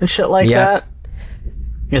Raps and shit like Yeah. that,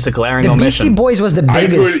 it's a glaring The omission. Beastie Boys was the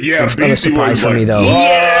biggest Beastie surprise Boys for me, though.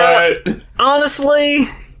 What? Honestly,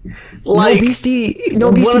 like... no Beastie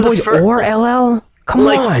one of the Boys or LL? Come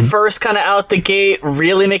on. First kind of out the gate,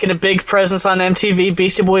 really making a big presence on MTV.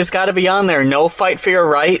 Beastie Boys got to be on there. No Fight for Your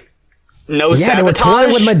Right. No Yeah, they were touring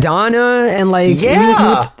Sabotage. with Madonna and like...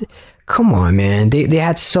 Yeah. Come on, man. They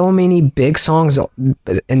had so many big songs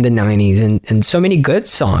in the 90s and so many good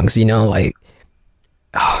songs, you know, like...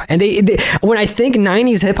 And they when I think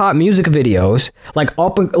 90s hip hop music videos, like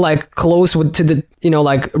up like close to the, you know,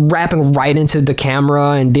 like rapping right into the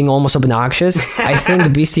camera and being almost obnoxious, I think the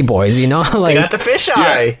Beastie Boys, you know, like They got the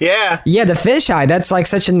fisheye. Yeah. yeah, the fisheye. That's like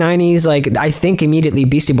such a 90s, like I think immediately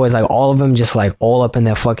Beastie Boys, like all of them just like all up in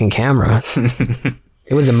that fucking camera.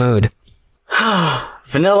 It was a mood.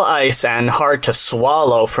 Vanilla Ice and Hard to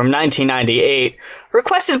Swallow from 1998.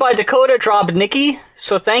 Requested by Dakota Drobnicki.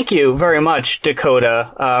 So thank you very much,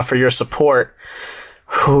 Dakota, for your support.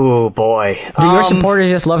 Oh boy. Do your supporters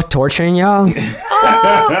just love torturing y'all?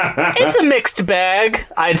 It's a mixed bag,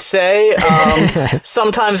 I'd say.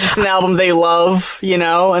 Sometimes it's an album they love, you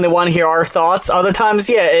know, and they want to hear our thoughts. Other times,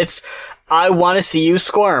 yeah, it's... I want to see you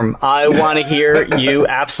squirm. I want to hear you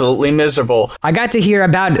absolutely miserable. I got to hear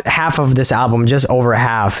about half of this album, just over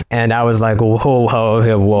half, and I was like, whoa,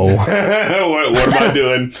 whoa, whoa. What am I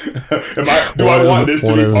doing? Do I want this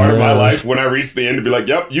to be part of my life when I reach the end to be like,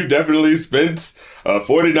 yep, you definitely spent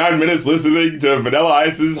 49 minutes listening to Vanilla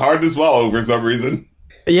Ice's Hard to Swallow for some reason.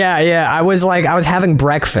 Yeah. I was having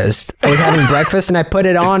breakfast. And I put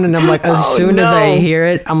it on, and I'm like, as soon as I hear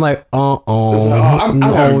it, I'm like, I'm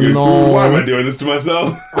having good food. Why am I doing this to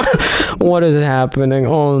myself? What is happening?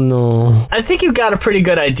 Oh no. I think you got a pretty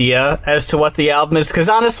good idea as to what the album is, because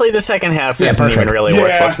honestly, the second half isn't even perfect. really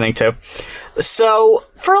worth listening to. So,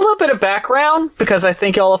 for a little bit of background, because I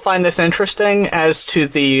think y'all will find this interesting as to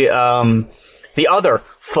the other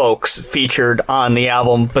folks featured on the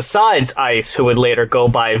album besides Ice, who would later go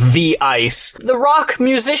by V Ice. The rock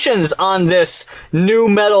musicians on this new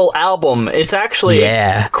metal album. It's actually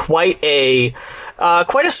quite a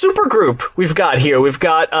super group we've got here. We've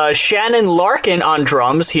got Shannon Larkin on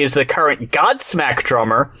drums. He is the current Godsmack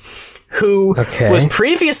drummer, who was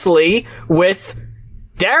previously with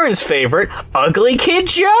Darren's favorite, Ugly Kid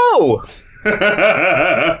Joe.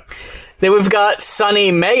 Then we've got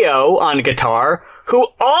Sonny Mayo on guitar, who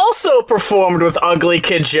also performed with Ugly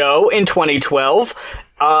Kid Joe in 2012,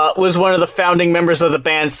 was one of the founding members of the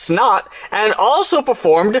band Snot, and also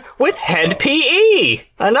performed with Head PE,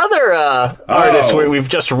 another artist we've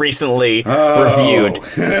just recently reviewed.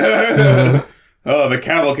 Oh, the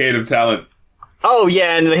cavalcade of talent. Oh,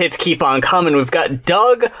 yeah, and the hits keep on coming. We've got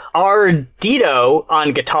Doug Ardito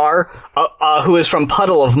on guitar, who is from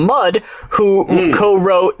Puddle of Mud, who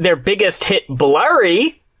co-wrote their biggest hit,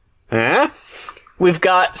 Blurry. We've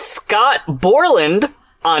got Scott Borland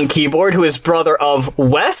on keyboard, who is brother of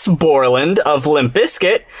Wes Borland of Limp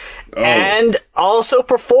Bizkit, and also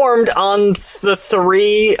performed on the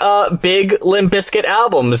three big Limp Bizkit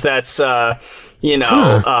albums. That's,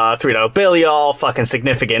 $3 Bill Y'all, Fucking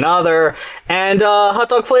Significant Other, and Hot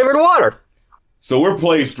Dog Flavored Water. So we're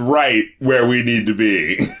placed right where we need to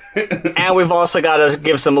be. And we've also got to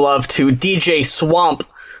give some love to DJ Swamp,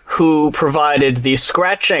 who provided the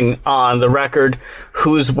scratching on the record,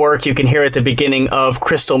 whose work you can hear at the beginning of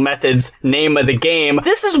Crystal Method's Name of the Game.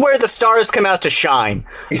 This is where the stars come out to shine,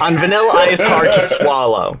 on Vanilla Ice Hard to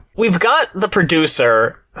Swallow. We've got the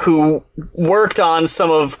producer who worked on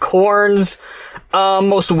some of Korn's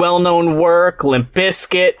most well-known work, Limp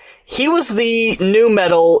Bizkit. He was the new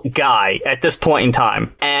metal guy at this point in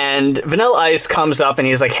time. And Vanilla Ice comes up and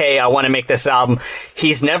he's like, hey, I want to make this album.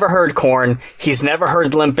 He's never heard Korn. He's never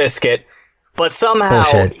heard Limp Bizkit. But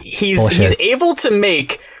somehow he's able to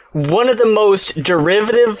make one of the most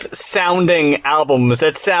derivative sounding albums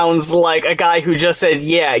that sounds like a guy who just said,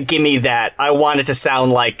 yeah, give me that. I want it to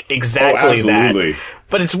sound like exactly that.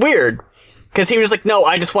 But it's weird. Because he was like, no,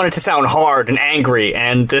 I just want it to sound hard and angry.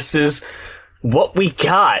 And this is what we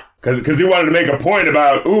got. Because he wanted to make a point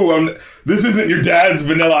about, this isn't your dad's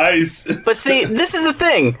Vanilla Ice. But see, this is the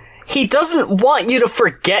thing. he doesn't want you to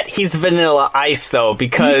forget he's Vanilla Ice, though,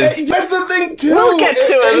 because that's the thing too. we'll get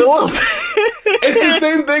to it in a little bit. It's the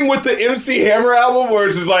same thing with the MC Hammer album, where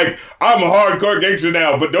it's just like, I'm a hardcore gangster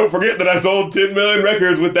now, but don't forget that I sold 10 million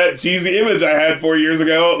records with that cheesy image I had 4 years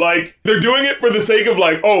ago. Like, they're doing it for the sake of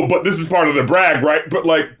like, oh, but this is part of the brag, right? But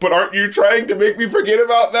like, but aren't you trying to make me forget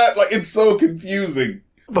about that? Like, it's so confusing.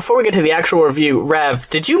 Before we get to the actual review, Rev,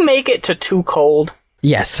 did you make it to Too Cold?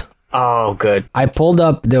 Yes. Oh, good. I pulled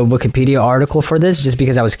up the Wikipedia article for this just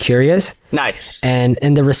because I was curious. Nice. And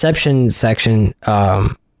in the reception section,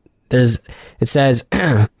 it says,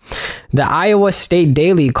 the Iowa State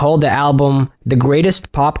Daily called the album the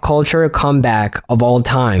greatest pop culture comeback of all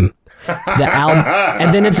time. The album,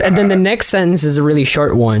 and then the next sentence is a really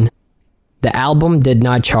short one. The album did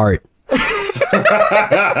not chart.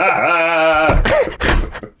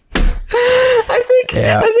 I think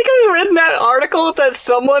I read in that article that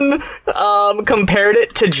someone compared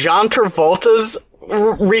it to John Travolta's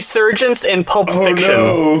resurgence in Pulp Fiction.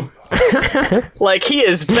 No. Like, he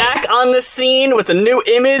is back on the scene with a new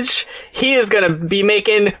image. He is gonna be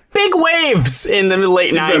making big waves in the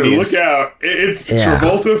late 90s. Look out. It's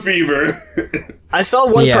Travolta fever. I saw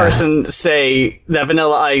one person say that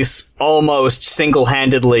Vanilla Ice almost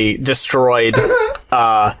single-handedly destroyed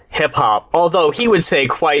hip-hop, although he would say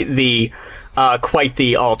quite the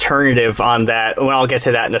alternative on that. Well, I'll get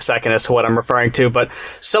to that in a second as to what I'm referring to, but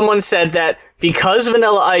someone said that because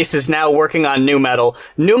Vanilla Ice is now working on nu metal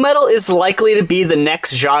is likely to be the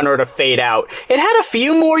next genre to fade out. It had a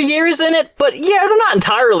few more years in it, but yeah, they're not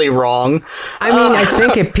entirely wrong. I mean, I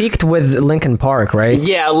think it peaked with Linkin Park, right?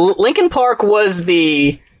 Yeah, Linkin Park was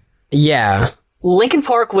the... Yeah. Linkin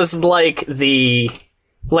Park was like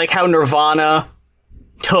how Nirvana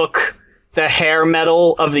took the hair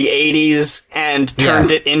metal of the 80s and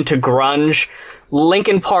turned it into grunge.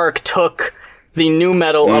 Linkin Park took the nu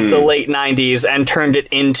metal of the late 90s and turned it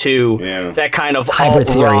into that kind of hybrid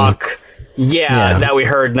alt-rock that we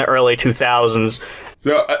heard in the early 2000s.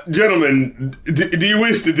 So, gentlemen, do you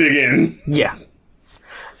wish to dig in? Yeah.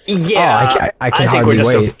 Yeah, I can think we're hardly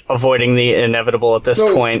just wait. Avoiding the inevitable at this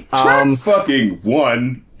point. Track fucking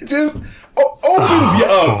one just opens you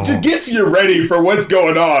up, just gets you ready for what's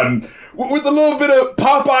going on with a little bit of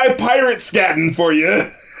Popeye pirate scatting for you.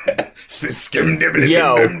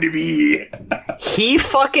 Yo, he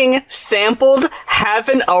fucking sampled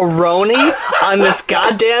Havin' a Roni on this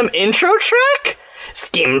goddamn intro track?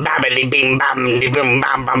 Skim babbly bim bam bim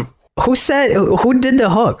bam bam. Who did the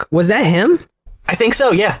hook? Was that him? I think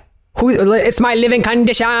so, yeah. It's my living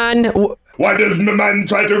condition. Why does my man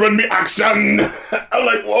try to run me action? I'm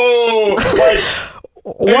like, whoa, like,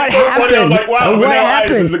 what so happened? Funny. I was like, wow, What Vanilla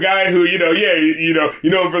happened? Ice is the guy who, you know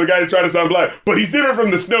him for the guy who's trying to sound black, but he's different from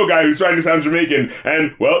the Snow guy who's trying to sound Jamaican,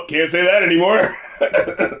 and, well, can't say that anymore.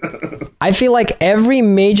 I feel like every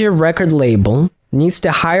major record label needs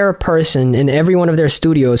to hire a person in every one of their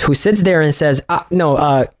studios who sits there and says,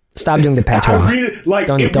 stop doing the patois. It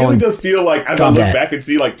really does feel like, as I look back and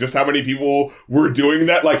see, like, just how many people were doing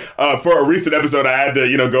that, like, for a recent episode, I had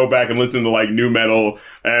to, go back and listen to, like, nu metal,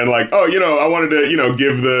 and, like, I wanted to,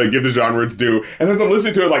 give the genre its due. And as I'm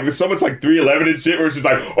listening to it, like, there's so much, like, 311 and shit, where it's just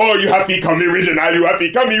like, oh, you have to come original, you have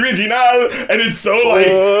to come original, and it's so,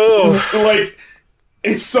 like,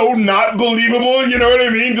 it's so not believable, you know what I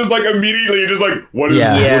mean? Just like immediately, you're just like, what is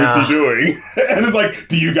he doing? And it's like,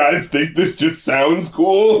 do you guys think this just sounds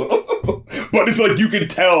cool? But it's like, you can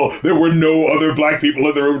tell there were no other black people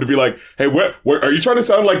in the room to be like, hey, where are you trying to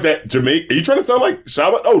sound like that Jamaican? Are you trying to sound like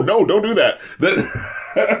Shabba? Oh, no, don't do that.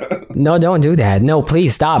 No, don't do that. No,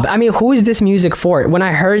 please stop. I mean, who is this music for? When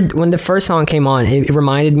the first song came on, it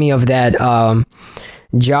reminded me of that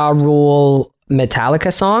Ja Rule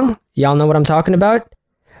Metallica song. Y'all know what I'm talking about?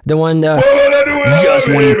 The one, just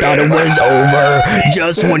when you thought it was over,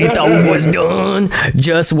 just when you thought it was done,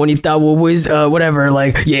 just when you thought it was, whatever,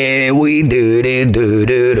 like, yeah, we did it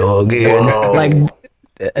again. Whoa. Like,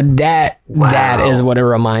 that is what it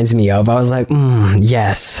reminds me of. I was like,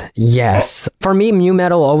 yes. For me, nu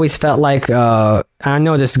metal always felt like, I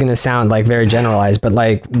know this is going to sound like very generalized, but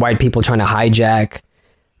like white people trying to hijack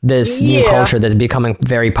this new culture that's becoming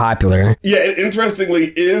very popular. Yeah, it interestingly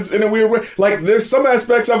is in a weird way. Like, there's some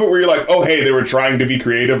aspects of it where you're like, oh, hey, they were trying to be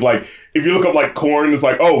creative. Like, if you look up, like, Korn, it's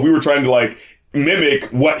like, oh, we were trying to, like, mimic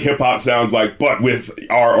what hip-hop sounds like, but with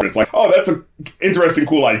our... It's like, oh, that's an interesting,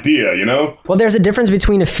 cool idea, you know? Well, there's a difference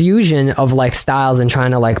between a fusion of, like, styles and trying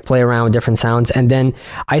to, like, play around with different sounds. And then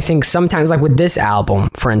I think sometimes, like, with this album,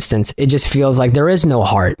 for instance, it just feels like there is no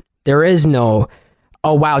heart. There is no...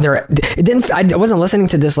 oh wow, I wasn't listening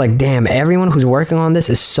to this like, damn, everyone who's working on this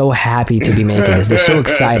is so happy to be making this. They're so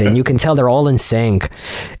excited. And you can tell they're all in sync.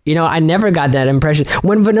 You know, I never got that impression.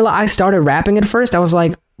 When Vanilla Ice started rapping at first, I was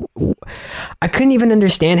like, I couldn't even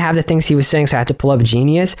understand half the things he was saying, so I had to pull up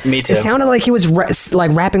Genius. Me too. It sounded like he was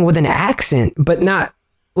rapping with an accent, but not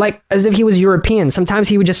like as if he was European. Sometimes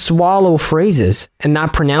he would just swallow phrases and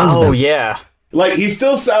not pronounce them. Oh, yeah. Like, he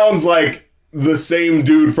still sounds like the same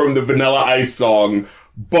dude from the Vanilla Ice song,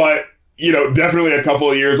 but, you know, definitely a couple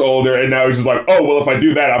of years older, and now he's just like, oh, well, if I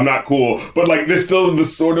do that, I'm not cool. But, like, there's still the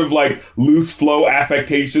sort of, like, loose flow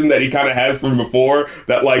affectation that he kind of has from before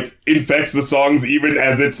that, like, infects the songs even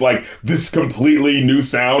as it's, like, this completely new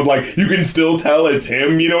sound. Like, you can still tell it's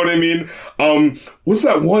him, you know what I mean? What's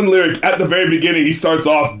that one lyric at the very beginning? He starts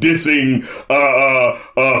off dissing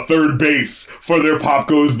Third Base for their Pop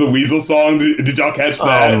Goes the Weasel song. Did y'all catch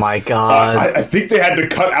that? Oh my god. I think they had to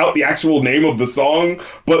cut out the actual name of the song,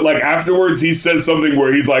 but like afterwards he says something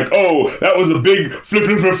where he's like, oh, that was a big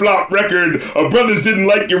flip-flop record. Brothers didn't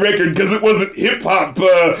like your record because it wasn't hip-hop,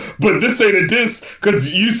 but this ain't a diss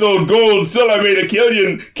because you sold gold. Still I made a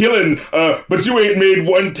killing, but you ain't made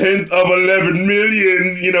 1/10 of 11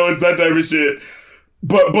 million. You know, it's that type of shit.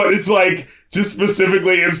 But it's like just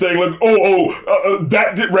specifically him saying like,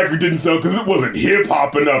 that record didn't sell because it wasn't hip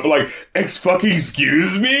hop enough. Like,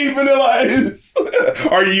 excuse me, Vanilla Ice.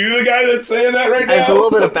 Are you the guy that's saying that right now? As a little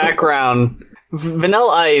bit of background,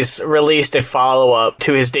 Vanilla Ice released a follow-up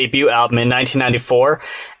to his debut album in 1994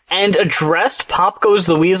 and addressed Pop Goes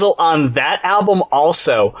the Weasel on that album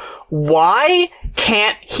also. Why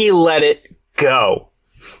can't he let it go?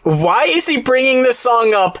 Why is he bringing this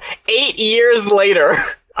song up 8 years later?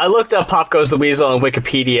 I looked up Pop Goes the Weasel on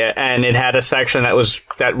Wikipedia, and it had a section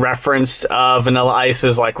that referenced Vanilla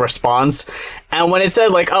Ice's like response. And when it said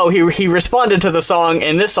like, oh, he responded to the song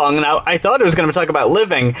in this song, and I thought it was going to talk about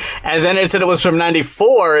Living, and then it said it was from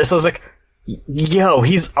 '94. So I was like, yo,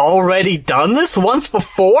 he's already done this once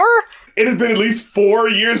before? It had been at least 4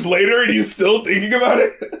 years later, and he's still thinking about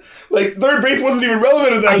it. Like, Third Base wasn't even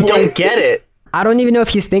relevant at that point. I don't get it. I don't even know if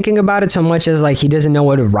he's thinking about it so much as like he doesn't know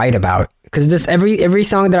what to write about. Because every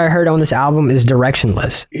song that I heard on this album is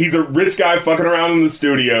directionless. He's a rich guy fucking around in the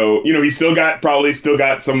studio. You know, he's probably still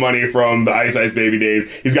got some money from the Ice Ice Baby days.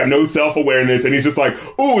 He's got no self-awareness, and he's just like,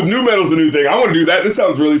 ooh, new metal's a new thing. I want to do that. This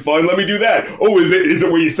sounds really fun. Let me do that. Oh, is it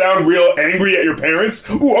where you sound real angry at your parents?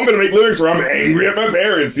 Ooh, I'm going to make lyrics where I'm angry at my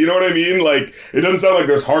parents. You know what I mean? Like, it doesn't sound like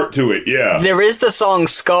there's heart to it. Yeah. There is the song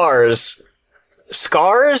Scars.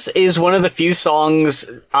 Scars is one of the few songs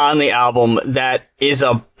on the album that is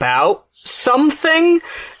about something.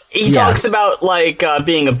 He talks about, like,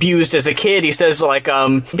 being abused as a kid. He says, like,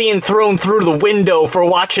 being thrown through the window for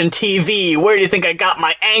watching TV. Where do you think I got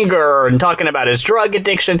my anger? And talking about his drug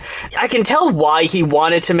addiction. I can tell why he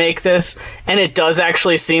wanted to make this, and it does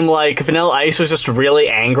actually seem like Vanilla Ice was just really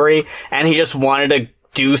angry, and he just wanted to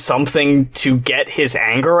do something to get his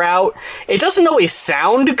anger out. It doesn't always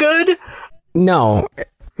sound good. No.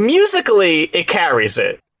 Musically, it carries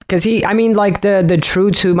it. Because the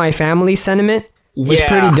true to my family sentiment was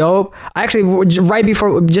pretty dope. Actually,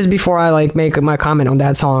 just before I like make my comment on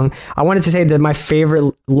that song, I wanted to say that my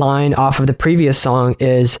favorite line off of the previous song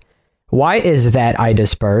is, why is that I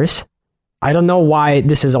disperse? I don't know why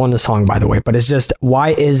this is on the song, by the way, but it's just, why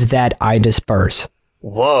is that I disperse?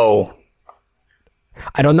 Whoa.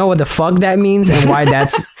 I don't know what the fuck that means and why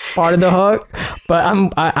that's part of the hook, but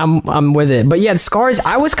I'm with it. But yeah, Scars,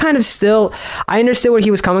 I was kind of I understood where he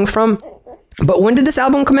was coming from. But when did this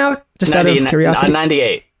album come out? Just out of curiosity.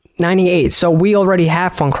 98. 98. So we already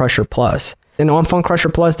have Funk Crusher Plus. And on Funk Crusher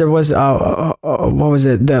Plus, there was what was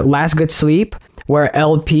it? The Last Good Sleep, where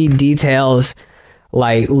LP details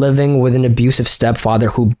like living with an abusive stepfather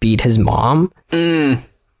who beat his mom.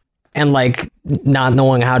 And like not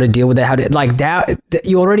knowing how to deal with it,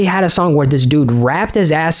 you already had a song where this dude rapped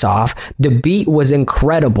his ass off. The beat was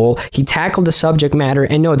incredible. He tackled the subject matter,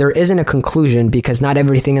 and no, there isn't a conclusion because not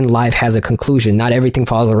everything in life has a conclusion. Not everything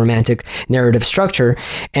follows a romantic narrative structure.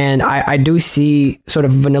 And I do see sort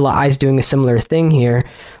of Vanilla Ice doing a similar thing here,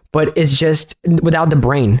 but it's just without the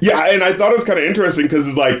brain. Yeah, and I thought it was kind of interesting because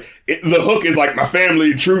it's like, the hook is like, my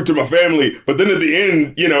family, true to my family. But then at the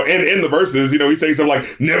end, you know, and in the verses, you know, he's saying something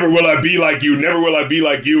like, never will I be like you, never will I be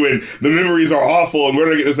like you, and the memories are awful, and where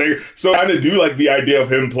did I get this anger? So I kind of do like the idea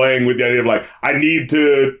of him playing with the idea of like, I need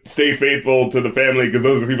to stay faithful to the family because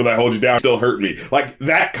those are the people that hold you down, still hurt me. Like,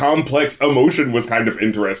 that complex emotion was kind of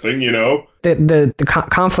interesting, you know? the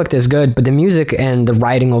conflict is good, but the music and the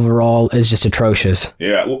writing overall is just atrocious.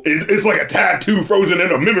 Yeah, well, it's like a tattoo frozen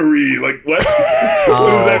in a memory. Like, what? What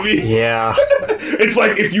does that mean? Yeah. It's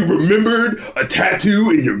like if you remembered a tattoo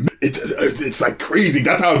in your... It's like crazy.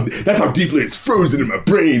 That's how deeply it's frozen in my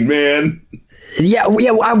brain, man. Yeah,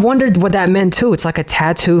 I wondered what that meant too. It's like a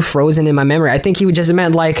tattoo frozen in my memory. I think he just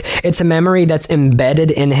meant like it's a memory that's embedded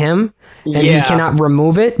in him and he cannot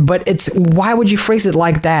remove it. But why would you phrase it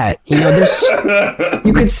like that? You know,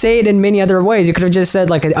 you could say it in many other ways. You could have just said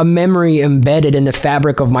like a memory embedded in the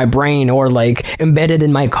fabric of my brain, or like embedded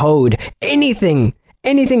in my code. Anything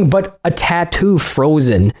but a tattoo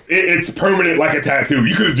frozen. It's permanent like a tattoo.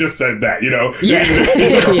 You could have just said that, you know? Yeah.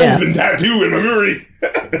 It's like a frozen tattoo in my memory.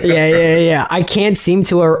 Yeah. I can't seem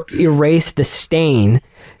to erase the stain.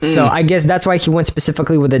 So I guess that's why he went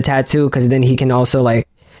specifically with the tattoo, because then he can also like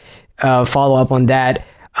follow up on that.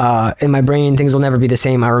 In my brain, things will never be the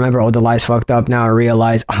same. I remember all the lies fucked up. Now I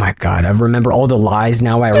realize, oh my God, I remember all the lies.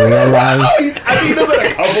 Now I realize. I think there's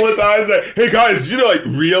like a couple of times that, hey guys, you know, like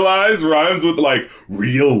realize rhymes with like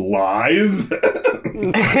real lies.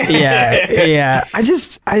 Yeah. I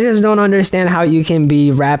just don't understand how you can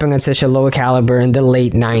be rapping at such a low caliber in the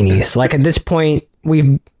late 90s. Like at this point,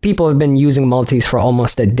 people have been using multis for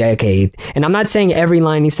almost a decade. And I'm not saying every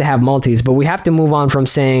line needs to have multis, but we have to move on from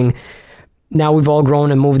saying, now we've all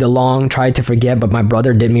grown and moved along, tried to forget, but my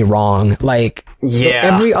brother did me wrong. Like,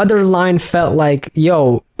 every other line felt like,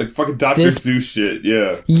 yo. Like fucking Dr. Seuss shit,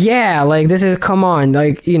 yeah. Yeah, like this is, come on.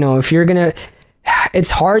 Like, you know, if you're gonna,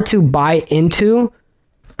 it's hard to buy into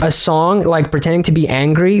a song, like pretending to be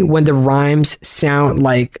angry when the rhymes sound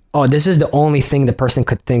like, oh, this is the only thing the person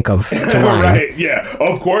could think of to rhyme. Right, yeah.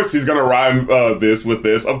 Of course he's gonna rhyme this with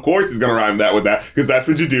this. Of course he's gonna rhyme that with that. Because that's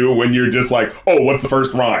what you do when you're just like, oh, what's the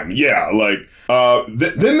first rhyme? Yeah, like,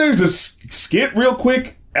 then there's a skit real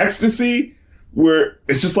quick, Ecstasy, where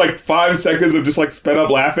it's just like 5 seconds of just like sped up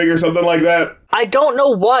laughing or something like that. I don't know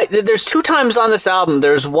why. There's 2 times on this album.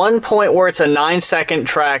 There's one point where it's a 9-second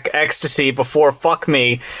track, Ecstasy, before Fuck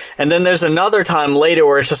Me. And then there's another time later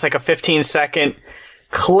where it's just like a 15-second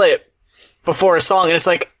clip before a song. And it's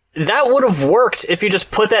like, that would have worked if you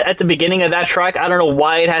just put that at the beginning of that track. I don't know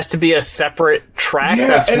why it has to be a separate track. Yeah,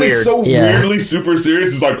 that's and weird. It's so weirdly super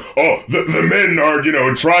serious. It's like, oh, the men are, you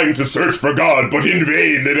know, trying to search for God, but in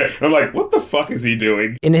vain. And I'm like, what the fuck is he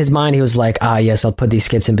doing? In his mind, he was like, yes, I'll put these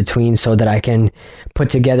skits in between so that I can put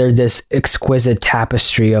together this exquisite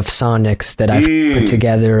tapestry of sonics that I've put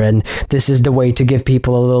together. And this is the way to give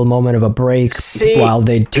people a little moment of a break while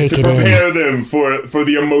they take it in. Prepare them for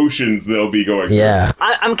the emotions they'll be going through. Yeah.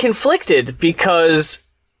 I'm conflicted because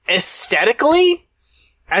aesthetically,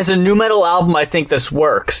 as a nu metal album, I think this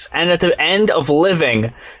works. And at the end of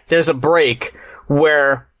Living, there's a break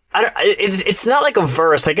where it's not like a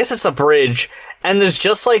verse. I guess it's a bridge. And there's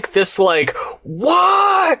just like this, like,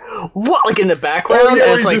 what, like in the background,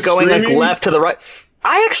 and it's like going screaming, like left to the right.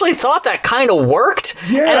 I actually thought that kind of worked.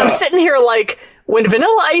 Yeah. And I'm sitting here like, when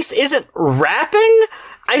Vanilla Ice isn't rapping,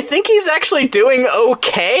 I think he's actually doing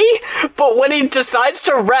okay, but when he decides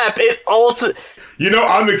to rap, it also... You know,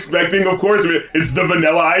 I'm expecting, of course, it's the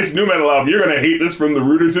Vanilla Ice nu metal album. You're going to hate this from the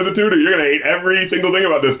rooter to the tutor. You're going to hate every single thing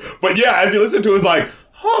about this. But yeah, as you listen to it, it's like,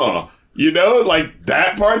 huh, you know, like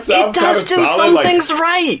that part sounds kind of solid. It does do some things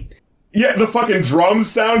right. Yeah, the fucking drums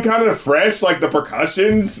sound kind of fresh, like the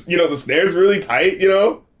percussions, you know, the snare's really tight, you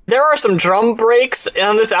know? There are some drum breaks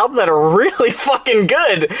on this album that are really fucking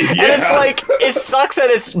good. Yeah. And it's like, it sucks that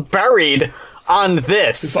it's buried on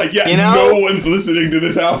this. It's like, yeah, you know? No one's listening to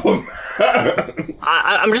this album.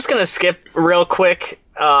 I'm just going to skip real quick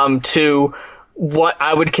to what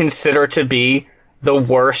I would consider to be the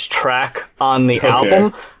worst track on the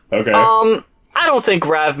album. Okay. I don't think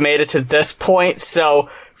Rav made it to this point, so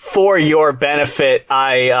for your benefit,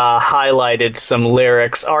 I highlighted some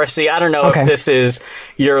lyrics. RC, I don't know if this is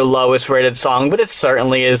your lowest rated song, but it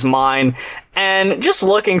certainly is mine. And just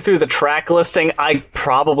looking through the track listing, I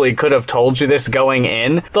probably could have told you this going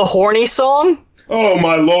in. The Horny song? Oh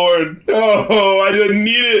my lord. Oh, I didn't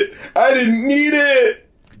need it.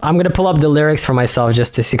 I'm going to pull up the lyrics for myself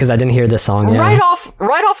just to see, because I didn't hear the song yet.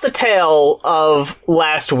 Right off the tail of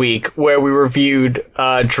last week, where we reviewed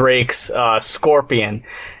Drake's Scorpion,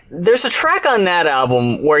 there's a track on that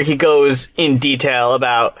album where he goes in detail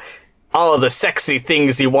about all of the sexy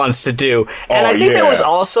things he wants to do. And I think that was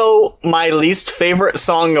also my least favorite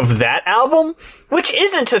song of that album, which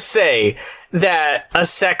isn't to say that a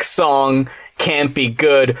sex song can't be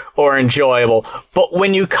good or enjoyable, but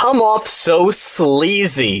when you come off so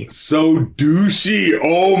sleazy, so douchey,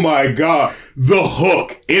 oh my god, the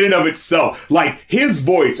hook in and of itself, like his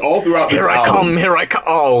voice all throughout this album. Here I come,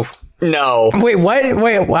 oh, No. Wait, what?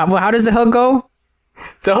 Wait, how does the hook go?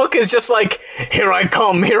 The hook is just like, here I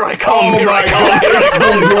come, here I come, here I my come, God, here I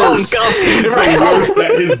come, it's come, the here I come. worst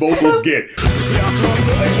that his vocals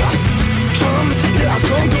get.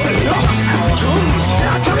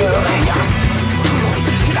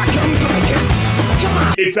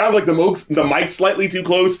 It sounds like the mic's slightly too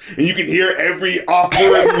close, and you can hear every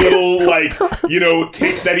awkward little, like,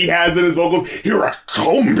 tick that he has in his vocals. Here I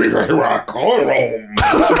come, baby, here I come. It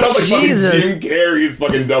sounds like Jesus. fucking Jim Carrey is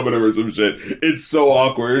fucking dubbing him or some shit. It's so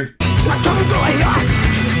awkward.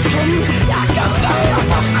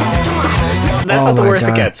 That's Oh not the my worst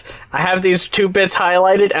God. it gets. I have these 2 bits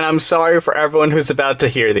highlighted, and I'm sorry for everyone who's about to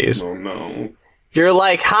hear these. Oh no. You're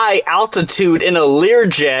like high altitude in a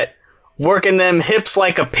Learjet, working them hips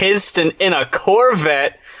like a piston in a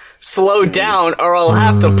Corvette. Slow down or I'll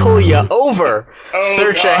have to pull you over.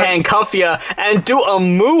 Search ya, God. handcuff ya, and do a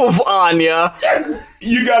move on ya.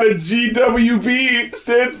 You got a GWB,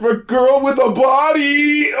 stands for girl with a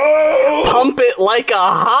body. Oh, Pump it like a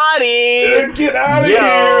hottie. get out of here.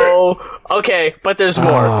 Yo. Okay, but there's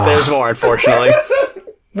more. There's more, unfortunately.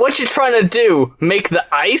 What you trying to do? Make the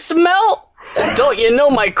ice melt? Don't you know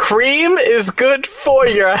my cream is good for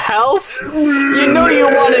your health? You know you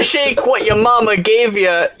want to shake what your mama gave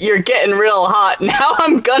you. You're getting real hot. Now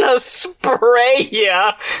I'm gonna spray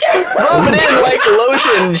ya. Rub it in like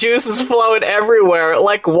lotion. Juices flowing everywhere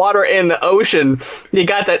like water in the ocean. You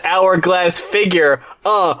got that hourglass figure.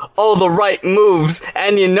 All the right moves.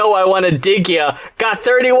 And you know I want to dig ya. Got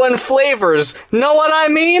 31 flavors. Know what I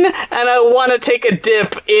mean? And I want to take a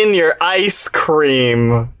dip in your ice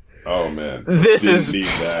cream. Oh man, This Didn't is need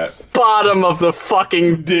that. bottom of the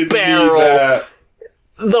fucking Didn't barrel. need that.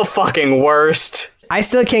 The fucking worst. I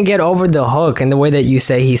still can't get over the hook and the way that you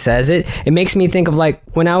say he says it. It makes me think of like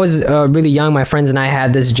when I was really young, my friends and I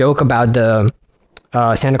had this joke about the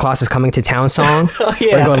Santa Claus is coming to town song. Oh,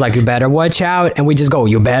 yeah. Where it goes like, you better watch out. And we just go,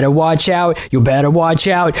 you better watch out. You better watch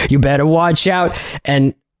out. You better watch out.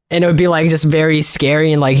 And it would be like just very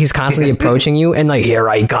scary and like he's constantly approaching you and like, here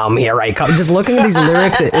I come, here I come. Just looking at these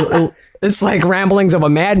lyrics, it's like ramblings of a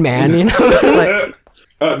madman, you know?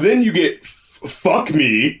 Like, Then you get Fuck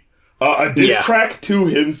Me, a diss Yeah. track to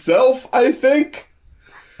himself, I think.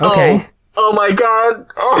 okay. Oh my god.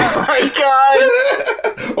 Oh my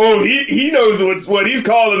god. Oh, he knows what he's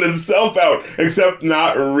calling himself out, except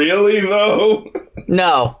not really, though.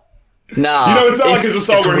 No. No. It's not like it's a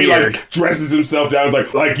song where he weird. like dresses himself down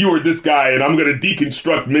like you were this guy and I'm gonna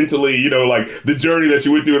deconstruct mentally, like the journey that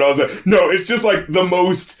you went through and all that. No, it's just like the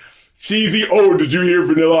most cheesy, did you hear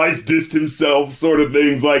Vanilla Ice dissed himself sort of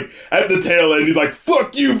things. Like at the tail end, he's like,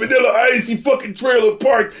 fuck you, Vanilla Ice, you fucking trailer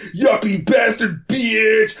park, yuppie bastard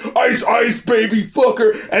bitch, ice, baby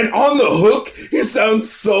fucker. And on the hook, he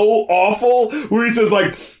sounds so awful where he says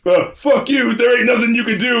like, fuck you, there ain't nothing you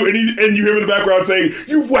can do. And you hear him in the background saying,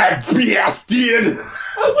 you whack bastard.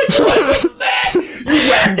 I was like, what was that? You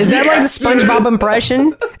whack Is that like the bastard. SpongeBob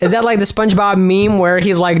impression? Is that like the SpongeBob meme where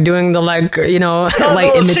he's like doing the like, like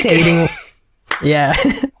little imitating? Yeah.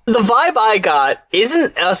 The vibe I got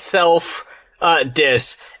isn't a self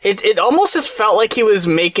diss. It almost just felt like he was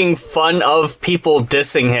making fun of people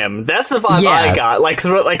dissing him. That's the vibe Yeah. I got. Like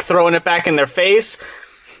throwing it back in their face.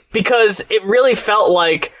 Because it really felt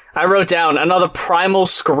like I wrote down another primal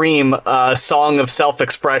scream song of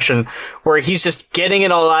self-expression where he's just getting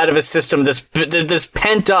it all out of his system, this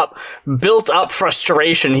pent up, built up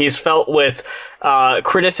frustration he's felt with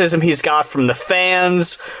criticism he's got from the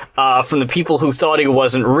fans, from the people who thought he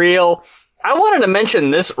wasn't real. I wanted to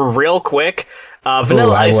mention this real quick.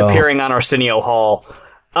 Vanilla I Ice will. appearing on Arsenio Hall.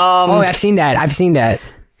 I've seen that.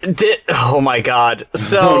 Oh my god.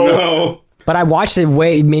 So Oh no. But I watched it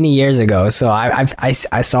many years ago, so I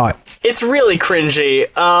saw it. it's really cringy.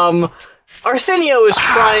 Arsenio is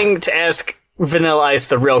trying to ask Vanilla Ice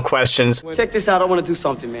the real questions. Check this out. I want to do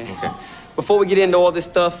something, man. Okay. Before we get into all this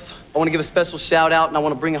stuff, I want to give a special shout out, and I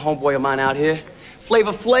want to bring a homeboy of mine out here,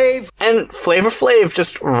 Flavor Flav. And Flavor Flav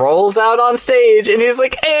just rolls out on stage, and he's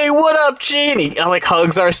like, "Hey, what up, G?" And he like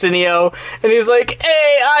hugs Arsenio, and he's like,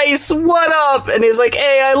 "Hey, Ice, what up?" And he's like,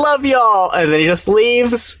 "Hey, I love y'all." And then he just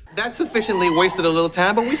leaves. That sufficiently wasted a little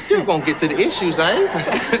time, but we still gonna get to the issues, Ice.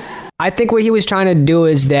 I think what he was trying to do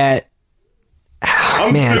is that.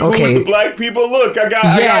 I'm Man, simple okay. with the black people. Look, I got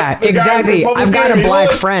Yeah, the guy exactly. from Public I've got a Enemy. black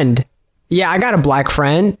Look. friend. Yeah, I got a black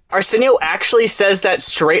friend. Arsenio actually says that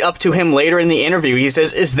straight up to him later in the interview. He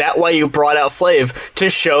says, is that why you brought out Flav? To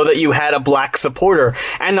show that you had a black supporter.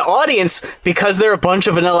 And the audience, because they're a bunch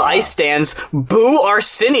of Vanilla Ice stans, boo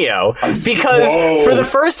Arsenio. Because for the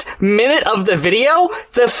first minute of the video,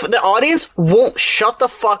 the audience won't shut the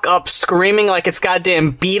fuck up screaming like it's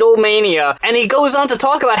goddamn Beatlemania. And he goes on to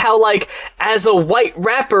talk about how, like, as a white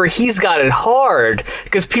rapper, he's got it hard.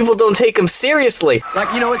 Because people don't take him seriously.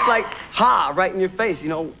 Like, you know, it's like, ha, right in your face, you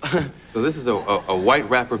know. So this is a white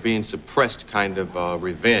rapper being suppressed kind of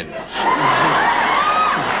revenge.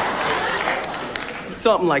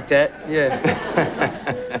 Something like that,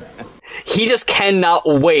 yeah. He just cannot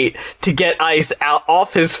wait to get Ice out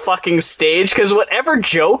off his fucking stage, because whatever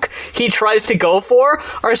joke he tries to go for,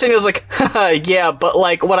 Arsenio's like, haha, yeah, but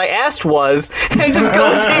like what I asked was, and just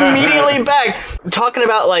goes immediately back. Talking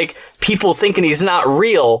about like people thinking he's not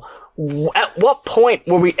real. At what point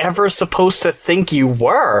were we ever supposed to think you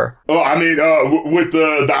were? Oh, I mean, with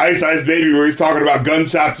the Ice Ice Baby, where he's talking about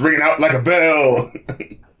gunshots ringing out like a bell.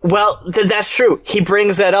 Well, that's true. He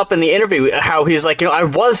brings that up in the interview, how he's like, you know, I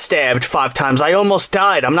was stabbed 5 times. I almost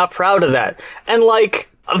died. I'm not proud of that. And, like,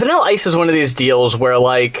 Vanilla Ice is one of these deals where,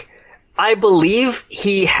 like, I believe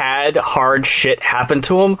he had hard shit happen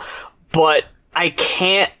to him, but I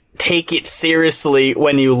can't take it seriously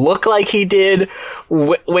when you look like he did,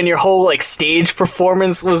 when your whole, like, stage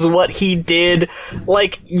performance was what he did.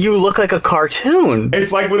 Like, you look like a cartoon.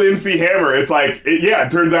 It's like with MC Hammer. It's like,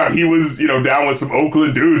 it turns out he was, you know, down with some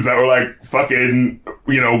Oakland dudes that were, like, fucking,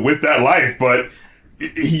 you know, with that life, but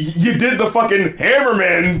you did the fucking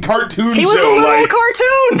Hammerman cartoon show. He was a literal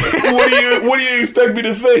cartoon! What do you expect me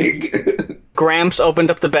to think? Gramps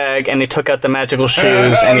opened up the bag and he took out the magical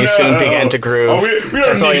shoes and he soon began to groove.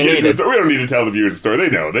 That's all you needed. We don't need to tell the viewers the story. They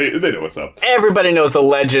know. They know what's up. Everybody knows the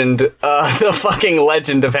legend, the fucking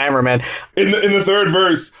legend of Hammerman. In the third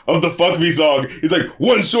verse of the Fuck Me song, he's like,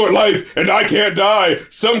 one short life and I can't die.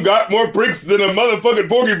 Some got more bricks than a motherfucking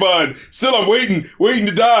porcupine. Still I'm waiting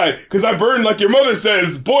to die. Cause I burn like your mother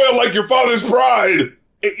says, boil like your father's pride.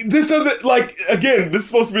 This doesn't, like, again, this is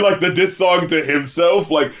supposed to be like the diss song to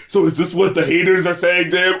himself. Like, so is this what the haters are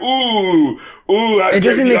saying to him? Ooh, it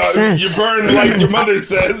doesn't make sense. You burn like your mother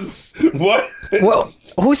says. What? Well,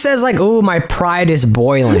 who says, like, ooh, my pride is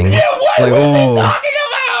boiling? Yeah, what like, was he talking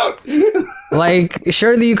about? Like,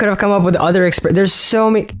 surely you could have come up with other there's so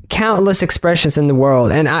many countless expressions in the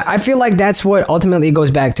world, and I feel like that's what ultimately it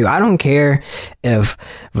goes back to. I don't care if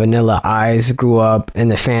Vanilla Ice grew up in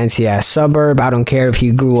the fancy ass suburb. I don't care if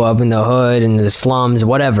he grew up in the hood, in the slums,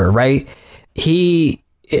 whatever, right?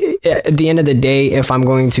 At the end of the day, if I'm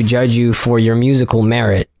going to judge you for your musical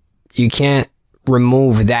merit, you can't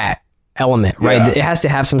remove that element, right? Yeah. It has to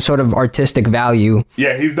have some sort of artistic value.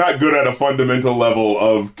 Yeah, he's not good at a fundamental level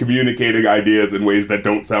of communicating ideas in ways that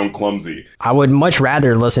don't sound clumsy. I would much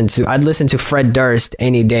rather I'd listen to Fred Durst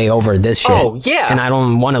any day over this shit. Oh, yeah. And I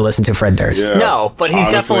don't want to listen to Fred Durst. Yeah. No, but he's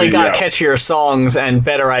definitely got catchier songs and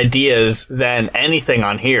better ideas than anything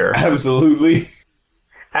on here. Absolutely.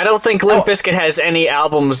 I don't think Limp Bizkit has any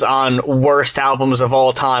albums on worst albums of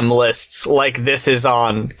all time lists like this is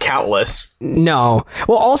on countless. No.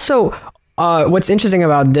 Well, also, what's interesting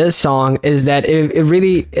about this song is that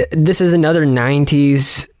this is another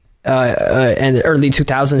 90s and early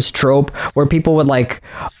 2000s trope where people would like,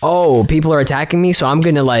 oh, people are attacking me, so I'm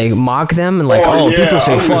gonna like mock them and like, people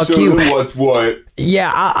say fuck you. What's what? Yeah,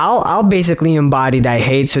 I'll basically embody that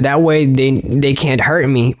hate, so that way they can't hurt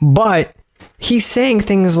me. But he's saying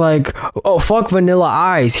things like, oh, fuck Vanilla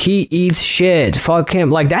Ice, he eats shit, fuck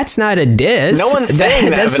him. Like, that's not a diss. No one's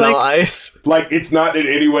saying that, Vanilla Ice. Like, it's not in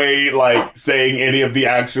any way, like, saying any of the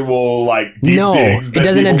actual, like, deep digs it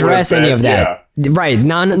doesn't address any of that. Yeah. Right,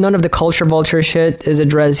 none of the culture vulture shit is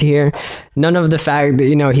addressed here. None of the fact that,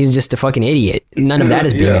 you know, he's just a fucking idiot. None of that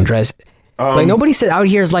is being addressed. Like, nobody said out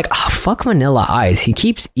here is like, oh, fuck Vanilla Ice. He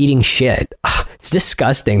keeps eating shit. It's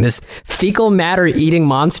disgusting. This fecal matter eating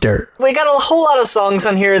monster. We got a whole lot of songs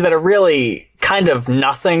on here that are really kind of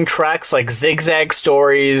nothing tracks, like Zigzag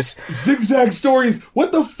Stories. Zigzag Stories?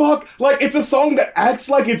 What the fuck? Like, it's a song that acts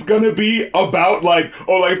like it's gonna be about, like,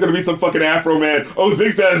 oh, like, it's gonna be some fucking Afro man. Oh,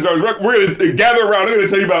 Zigzag Stories. We're gonna gather around. I'm gonna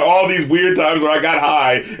tell you about all these weird times where I got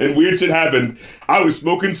high and weird shit happened. I was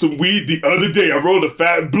smoking some weed the other day. I rolled a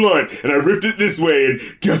fat blunt and I ripped it this way, and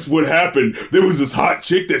guess what happened? There was this hot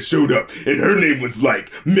chick that showed up, and her name was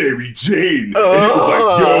like Mary Jane. And it was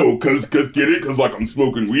like, yo, cause get it? Cause like I'm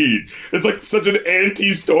smoking weed. It's like such an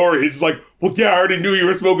anti-story. It's like, well, yeah, I already knew you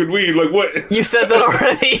were smoking weed. Like, what? You said that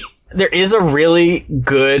already. there is a really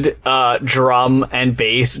good drum and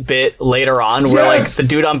bass bit later on where like the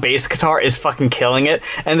dude on bass guitar is fucking killing it,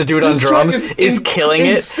 and the dude on drums is killing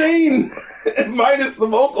it. Insane, minus the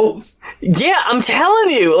vocals. Yeah, I'm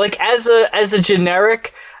telling you, like as a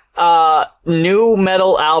generic new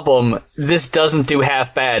metal album, this doesn't do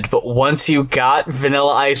half bad. But once you got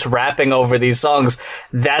Vanilla Ice rapping over these songs,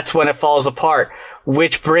 that's when it falls apart.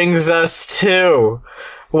 Which brings us to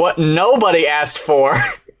what nobody asked for.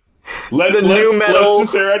 Let's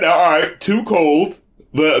just say right now, all right, Too Cold,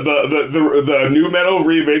 the new metal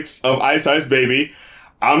remix of Ice Ice Baby.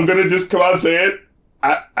 I'm gonna just come out and say it.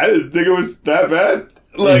 I didn't think it was that bad.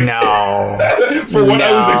 Like, no. For what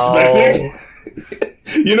I was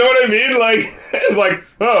expecting. You know what I mean? Like, it's like,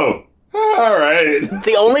 oh, all right.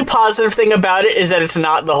 The only positive thing about it is that it's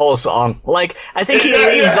not the whole song. Like, I think he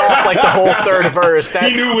leaves off like the whole third verse.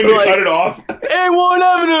 That, he knew when to cut it off. Hey, Warren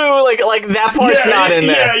Avenue! Like that part's not in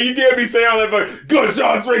there. Yeah, you can't be saying all that, but good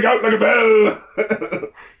shots ring out like a bell.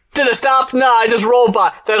 Did it stop? Nah, I just rolled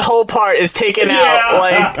by. That whole part is taken out.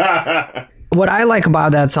 Like, what I like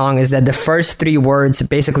about that song is that the first 3 words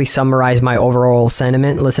basically summarize my overall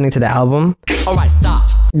sentiment listening to the album. All right, stop.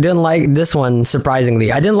 Didn't like this one,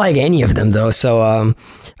 surprisingly. I didn't like any of them though, so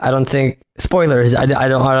I don't think spoilers. I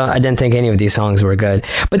didn't think any of these songs were good.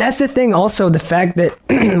 But that's the thing. Also, the fact that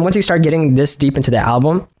once you start getting this deep into the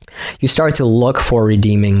album, you start to look for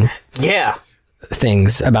redeeming. Yeah.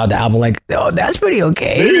 Things about the album, like, oh, that's pretty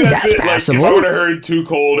okay. Maybe that's passable. Like, if I would have heard Too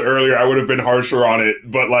Cold earlier, I would have been harsher on it.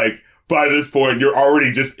 But like, by this point, you're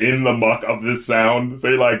already just in the muck of this sound. So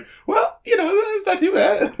you're like, well, you know, it's not too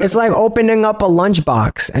bad. It's like opening up a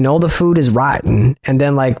lunchbox and all the food is rotten, and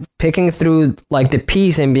then like picking through like the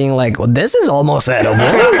piece and being like, well, this is almost edible.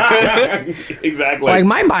 Exactly. Like,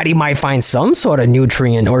 my body might find some sort of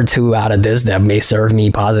nutrient or two out of this that may serve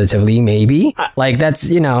me positively, maybe. Like, that's,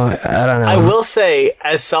 you know, I don't know. I will say,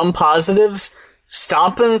 as some positives,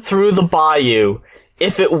 stomping through the bayou,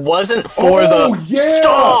 if it wasn't for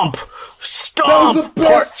Stomp! That was the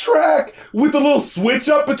best track with the little switch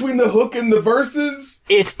up between the hook and the verses.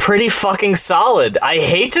 It's pretty fucking solid. I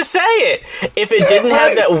hate to say it. If it didn't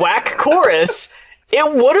have that whack chorus,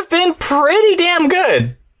 it would have been pretty damn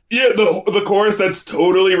good. Yeah, the chorus that's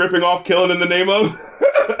totally ripping off Killing in the Name of.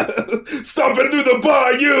 Stomping through the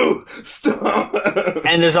bayou. Stop.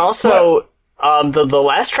 And there's also the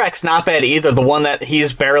last track's not bad either. The one that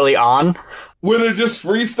he's barely on. Where they're just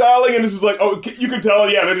freestyling, and it's just like, oh, you can tell,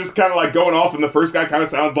 yeah, they're just kind of like going off, and the first guy kind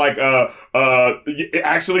of sounds like, it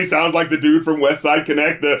actually sounds like the dude from West Side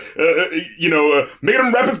Connect, made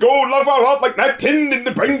him rap his gold, love off like that 10 in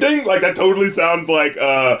the bang ding, like that totally sounds like,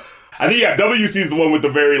 I think, yeah, WC's the one with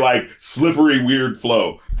the very, like, slippery, weird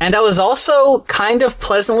flow. And I was also kind of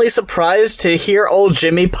pleasantly surprised to hear old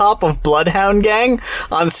Jimmy Pop of Bloodhound Gang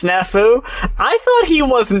on Snafu. I thought he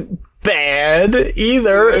wasn't bad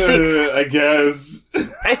either. See, I guess.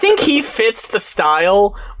 I think he fits the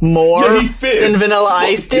style more than Vanilla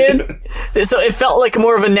Ice did. So it felt like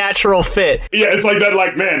more of a natural fit. Yeah, it's like that,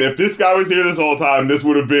 like, man, if this guy was here this whole time, this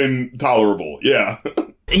would have been tolerable. Yeah.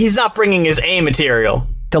 He's not bringing his A material.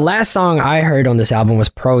 The last song I heard on this album was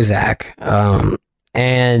Prozac.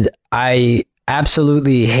 And I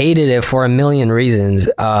absolutely hated it for a million reasons.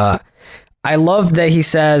 I love that he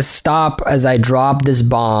says, stop as I drop this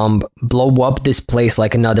bomb, blow up this place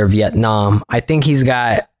like another Vietnam. I think he's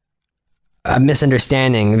got a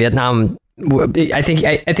misunderstanding. Vietnam, I think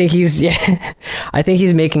he's I think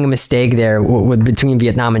he's making a mistake there between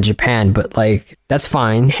Vietnam and Japan, but like, that's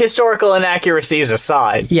fine. Historical inaccuracies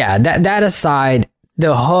aside. Yeah, that aside,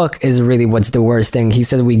 the hook is really what's the worst thing. He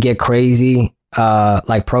said we get crazy,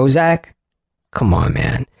 like Prozac. Come on,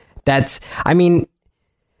 man.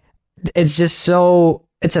 It's just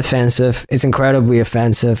it's offensive. It's incredibly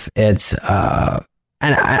offensive. It's,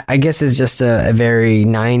 and I guess it's just a very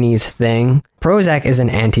 90s thing. Prozac is an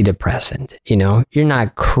antidepressant, you know? You're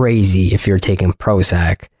not crazy if you're taking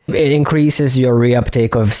Prozac. It increases your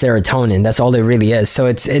reuptake of serotonin. That's all it really is. So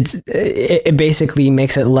it basically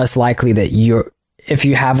makes it less likely that if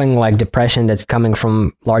you're having like depression that's coming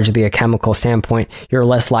from largely a chemical standpoint, you're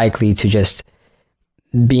less likely to just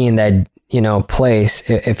be in that, place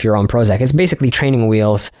if you're on Prozac. It's basically training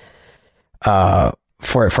wheels for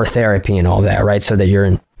therapy and all that, right? So that you're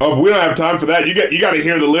in. Oh, but we don't have time for that. You got to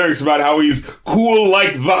hear the lyrics about how he's cool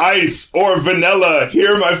like the ice or vanilla.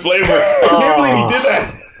 Hear my flavor. I can't believe he did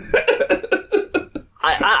that.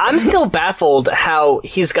 I'm still baffled how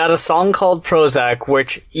he's got a song called Prozac,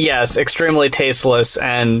 which, yes, extremely tasteless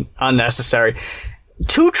and unnecessary.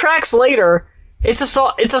 2 tracks later, it's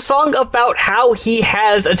a song about how he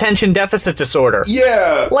has attention deficit disorder.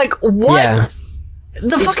 Yeah. Like, what? Yeah.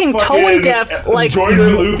 the fucking tone deaf, like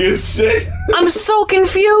Joyner Lucas shit. I'm so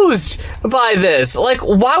confused by this. Like,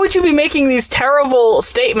 why would you be making these terrible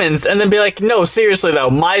statements and then be like, no, seriously though,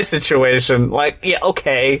 my situation, like, yeah,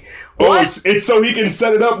 okay. What? Oh, it's so he can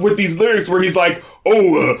set it up with these lyrics where he's like,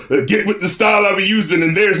 get with the style I be using,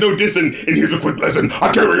 and there's no dissing, and here's a quick lesson.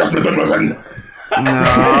 I carry a Smith & Wesson. No.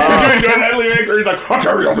 That lyric where he's like, I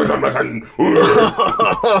carry a Smith & Wesson.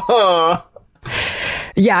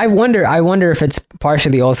 Yeah, I wonder if it's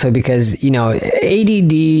partially also because,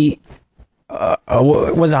 ADD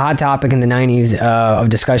was a hot topic in the 90s of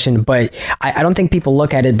discussion, but I don't think people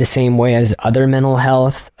look at it the same way as other mental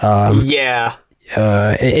health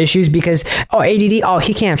issues because, ADD,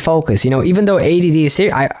 he can't focus. Even though ADD is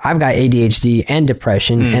serious, I've got ADHD and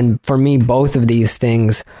depression, and for me, both of these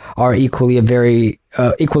things are equally very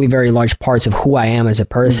large parts of who I am as a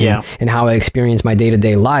person and how I experience my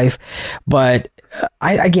day-to-day life. But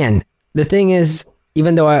the thing is,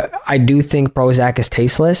 even though I do think Prozac is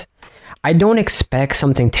tasteless, I don't expect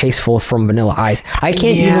something tasteful from Vanilla Ice. I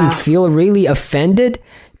can't even feel really offended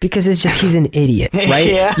because it's just he's an idiot, right?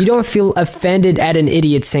 Yeah. You don't feel offended at an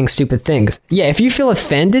idiot saying stupid things. Yeah, if you feel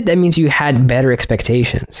offended, that means you had better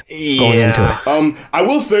expectations going into it. I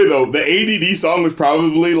will say, though, the ADD song was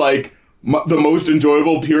probably, like, the most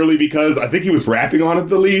enjoyable purely because I think he was rapping on it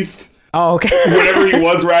the least. Oh, okay. Whenever he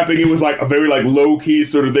was rapping, it was like a very like low key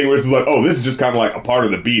sort of thing where it's like, oh, this is just kind of like a part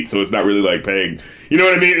of the beat, so it's not really like paying. You know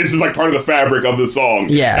what I mean? It's just like part of the fabric of the song.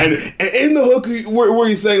 Yeah. And in the hook where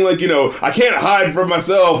he's saying like, I can't hide from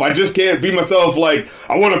myself. I just can't be myself. Like,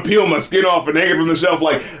 I want to peel my skin off and hang it from the shelf.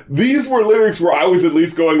 Like, these were lyrics where I was at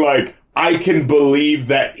least going like, I can believe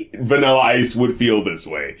that Vanilla Ice would feel this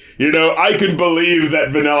way. I can believe that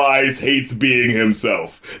Vanilla Ice hates being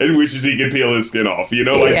himself and wishes he could peel his skin off. Like,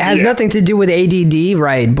 it has nothing to do with ADD,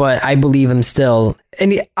 right? But I believe him still.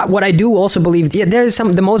 And what I do also believe, there's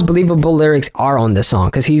the most believable lyrics are on this song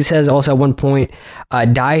because he says also at one point,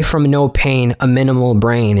 die from no pain, a minimal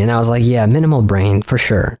brain. And I was like, yeah, minimal brain for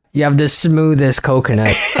sure. You have the smoothest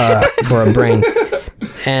coconut for a brain.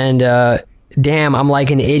 And, damn, I'm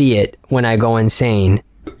like an idiot when I go insane.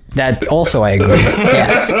 That also I agree.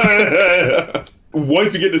 Yes.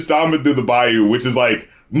 Once you get to Stomping Through the Bayou, which is like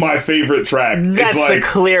my favorite track. That's it's like, the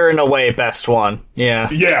clear and away best one. Yeah.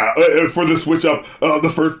 Yeah. For the switch up,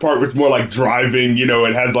 the first part was more like driving, it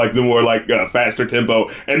has like the more like faster tempo.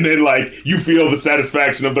 And then like you feel the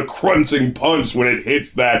satisfaction of the crunching punch when it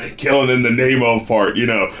hits that killing in the name of part,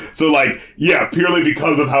 So like, yeah, purely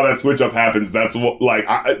because of how that switch up happens, that's what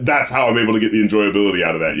that's how I'm able to get the enjoyability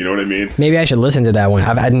out of that. You know what I mean? Maybe I should listen to that one.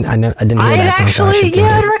 I didn't hear that song.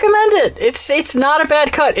 I'd recommend it. It's not a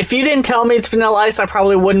bad cut. If you didn't tell me it's Vanilla Ice, I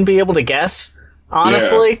probably wouldn't be able to guess,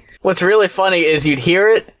 honestly. Yeah. What's really funny is you'd hear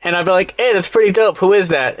it, and I'd be like, hey, that's pretty dope. Who is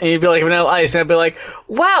that? And you'd be like, Vanilla Ice. And I'd be like,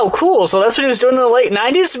 wow, cool. So that's what he was doing in the late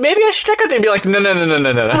 90s? Maybe I should check out there and be like, no.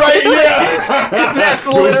 Right, yeah. That's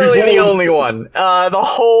literally the only one. The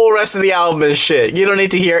whole rest of the album is shit. You don't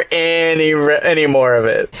need to hear any more of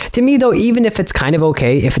it. To me, though, even if it's kind of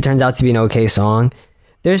okay, if it turns out to be an okay song,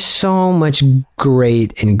 there's so much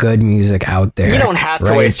great and good music out there. You don't have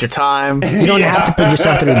to waste your time. You don't have to put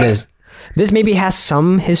yourself through this. This maybe has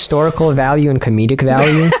some historical value and comedic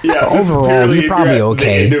value. Yeah, but overall, you're probably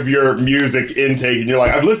okay. The end of your music intake, and you're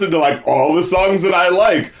like, I've listened to like all the songs that I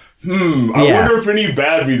like. I wonder if any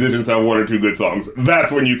bad musicians have one or two good songs.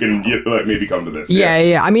 That's when you can maybe come to this.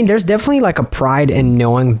 Yeah. I mean, there's definitely like a pride in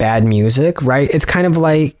knowing bad music, right? It's kind of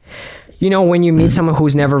like, when you meet someone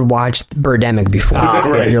who's never watched Birdemic before,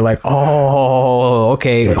 right. You're like, oh,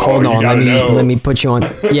 okay, like, hold on, let me put you on.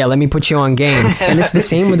 Yeah, let me put you on game. And it's the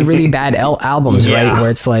same with really bad albums, right?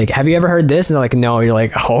 Where it's like, have you ever heard this? And they're like, no. You're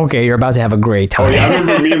like, oh, okay, you're about to have a great time. I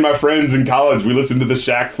remember me and my friends in college, we listened to the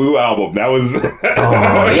Shaq Fu album. That was.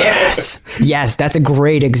 Oh yes, that's a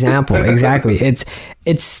great example. Exactly,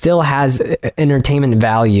 it still has entertainment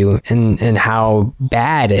value in how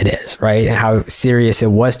bad it is, right? And how serious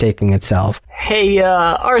it was taking itself. Hey,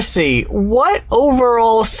 RC, what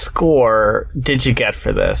overall score did you get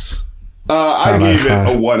for this? I gave it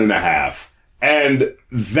a 1.5. And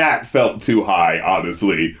that felt too high,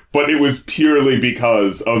 honestly. But it was purely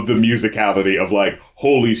because of the musicality of like,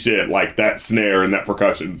 holy shit, like that snare and that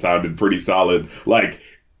percussion sounded pretty solid. Like,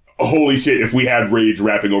 holy shit, if we had Rage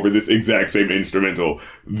rapping over this exact same instrumental,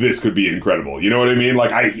 this could be incredible. You know what I mean?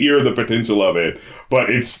 Like, I hear the potential of it, but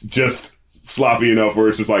it's just sloppy enough where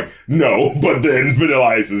it's just like, no, but then Vanilla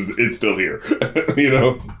Ice it's still here.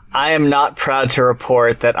 I am not proud to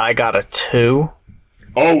report that I got a 2.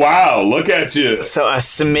 Oh, wow, look at you. So a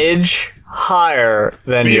smidge higher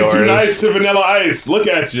than Being yours. Too nice to Vanilla Ice, look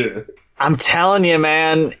at you. I'm telling you,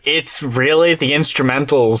 man, it's really the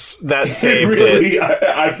instrumentals that saved really, it.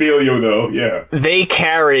 I feel you, though, yeah. They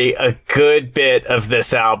carry a good bit of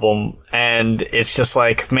this album, and it's just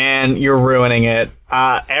like, man, you're ruining it.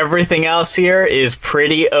 Everything else here is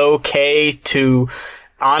pretty okay to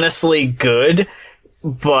honestly good,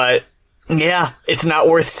 but yeah, it's not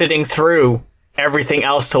worth sitting through everything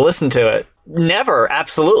else to listen to it. Never,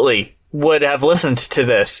 absolutely, would have listened to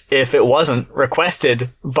this if it wasn't requested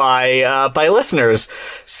by listeners.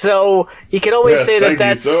 So you could always say that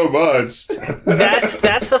that's so much.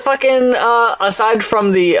 that's the fucking aside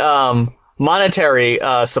from the monetary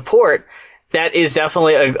support, that is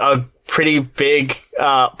definitely a pretty big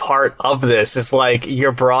part of this. Is like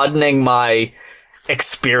you're broadening my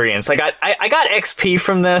experience. I got XP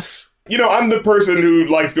from this. You know, I'm the person who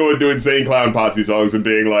likes going through Insane Clown Posse songs and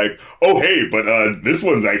being like, oh, hey, but this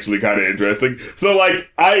one's actually kind of interesting. So, like,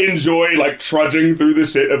 I enjoy, like, trudging through the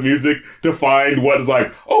shit of music to find what's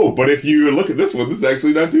like, oh, but if you look at this one, this is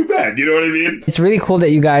actually not too bad. You know what I mean? It's really cool that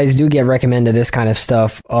you guys do get recommended this kind of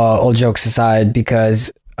stuff, all jokes aside,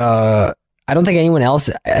 because I don't think anyone else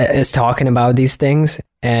is talking about these things.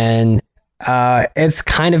 And it's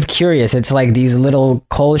kind of curious. It's like these little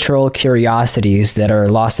cultural curiosities that are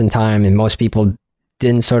lost in time and most people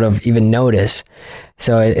didn't sort of even notice.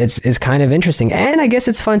 So it's kind of interesting. And I guess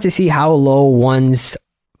it's fun to see how low one's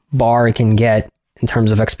bar can get in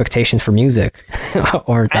terms of expectations for music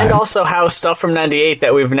over time. And also how stuff from 98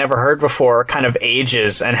 that we've never heard before kind of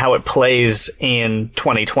ages and how it plays in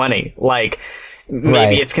 2020. Like,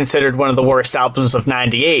 maybe it's considered one of the worst albums of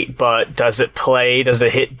 98, but does it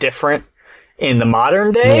hit different in the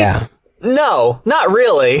modern day? Yeah. No, not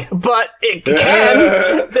really, but it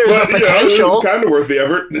can. There's a potential. It's kind of worth the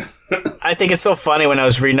effort. I think it's so funny when I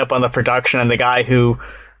was reading up on the production, and the guy who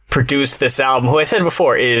produced this album, who I said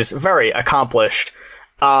before is very accomplished,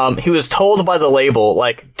 he was told by the label,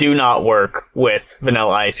 like, do not work with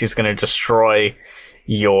Vanilla Ice. He's going to destroy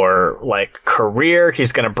your, like, career.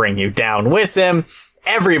 He's going to bring you down with him.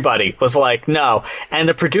 Everybody was like, no. And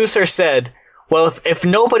the producer said, well, if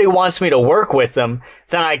nobody wants me to work with them,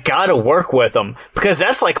 then I gotta work with them, because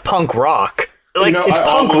that's like punk rock. Like, it's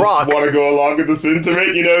punk rock. I want to go along with the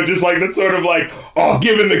sentiment, you know, just like that's sort of like, oh,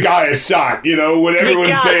 giving the guy a shot, you know, when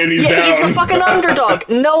everyone's saying he's down. He's the fucking underdog.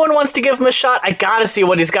 No one wants to give him a shot. I gotta see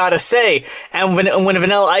what he's gotta say. And when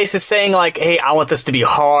Vanilla Ice is saying, like, hey, I want this to be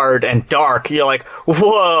hard and dark, you're like,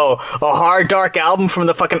 whoa, a hard, dark album from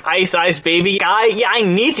the fucking Ice Baby guy? Yeah, I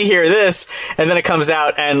need to hear this. And then it comes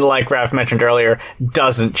out and, like Raph mentioned earlier,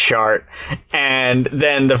 doesn't chart. And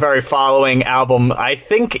then the very following album, I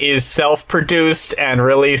think, is self-produced and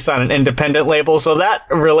released on an independent label. So that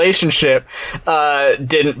relationship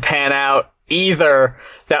didn't pan out either.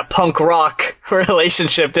 That punk rock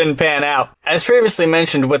relationship didn't pan out. As previously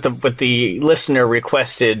mentioned with the listener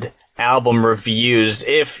requested album reviews,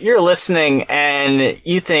 if you're listening and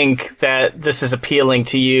you think that this is appealing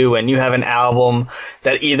to you and you have an album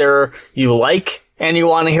that either you like and you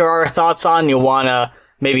want to hear our thoughts on, you want to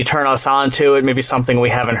maybe turn us on to it, maybe something we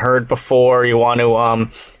haven't heard before, you want to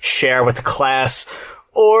share with the class,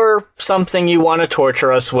 or something you want to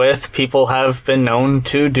torture us with. People have been known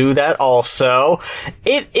to do that also.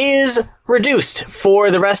 It is reduced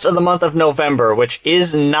for the rest of the month of November, which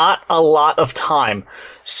is not a lot of time.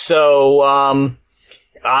 So,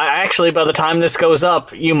 actually, by the time this goes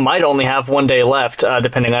up, you might only have one day left,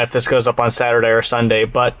 depending on if this goes up on Saturday or Sunday.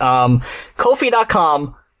 But,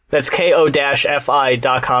 Ko-fi.com, that's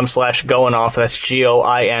ko-fi.com/goinoff. That's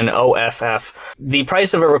GOINOFF. The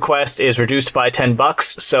price of a request is reduced by $10,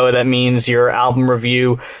 so that means your album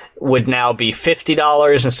review would now be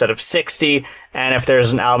 $50 instead of $60. And if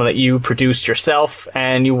there's an album that you produced yourself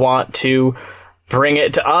and you want to bring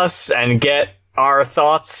it to us and get our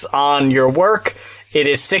thoughts on your work, it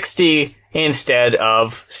is $60 instead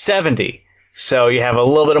of $70. So you have a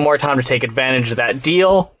little bit more time to take advantage of that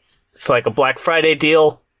deal. It's like a Black Friday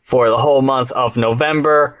deal for the whole month of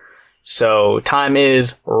November. So time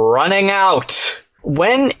is running out.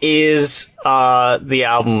 When is the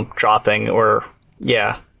album dropping? Or,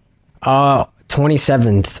 yeah.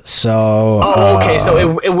 27th. So. Oh, okay.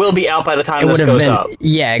 So it will be out by the time this goes up.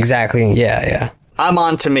 Yeah, exactly. Yeah. I'm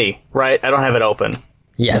on to me, right? I don't have it open.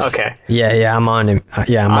 Yes. Okay. Yeah. I'm on it.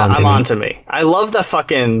 Yeah, I'm on to me. I love the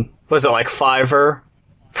fucking, was it like Fiverr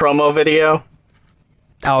promo video?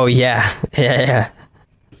 Oh, yeah. Yeah.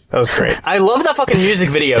 That was great. I love that fucking music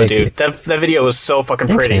video, dude. That video was so fucking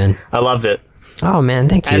pretty. Man. I loved it. Oh, man,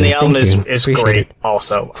 thank you. And the album is Appreciate great it.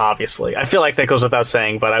 also, obviously. I feel like that goes without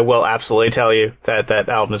saying, but I will absolutely tell you that that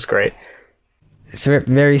album is great. It's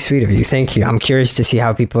very sweet of you. Thank you. I'm curious to see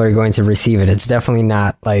how people are going to receive it. It's definitely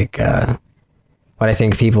not like what I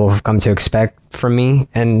think people have come to expect from me,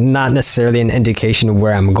 and not necessarily an indication of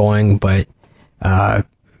where I'm going, but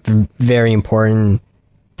very important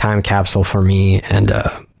time capsule for me and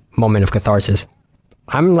a moment of catharsis.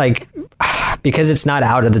 I'm like, because it's not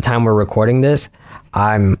out at the time we're recording this,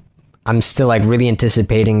 I'm still like really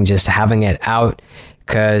anticipating just having it out,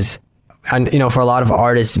 because for a lot of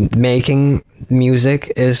artists, making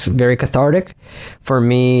music is very cathartic. For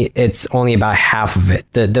me, it's only about half of it.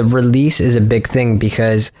 The release is a big thing,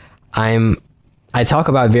 because I talk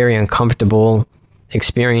about very uncomfortable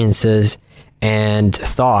experiences and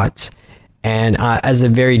thoughts, and as a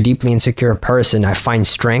very deeply insecure person, I find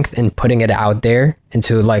strength in putting it out there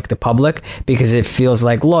into like the public, because it feels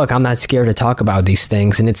like, look, I'm not scared to talk about these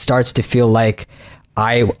things, and it starts to feel like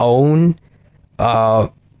I own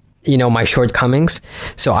my shortcomings.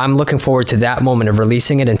 So I'm looking forward to that moment of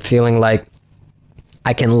releasing it and feeling like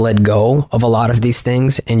I can let go of a lot of these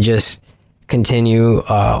things and just continue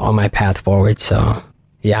on my path forward. So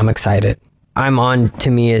yeah, I'm excited. I'm On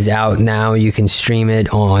To Me is out now. You can stream it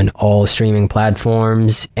on all streaming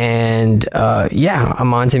platforms. And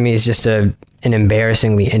I'm On To Me is just an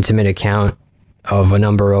embarrassingly intimate account of a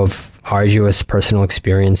number of arduous personal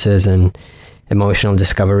experiences and emotional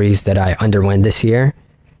discoveries that I underwent this year.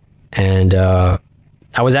 And I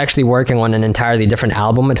was actually working on an entirely different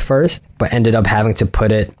album at first, but ended up having to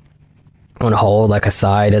put it on hold, like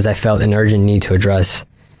aside, as I felt an urgent need to address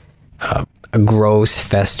a gross,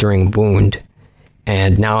 festering wound.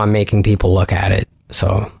 And now I'm making people look at it.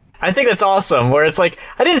 So I think that's awesome, where it's like,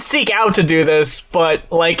 I didn't seek out to do this, but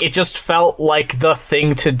like it just felt like the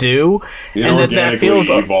thing to do. And that feels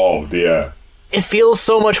evolved, yeah. It feels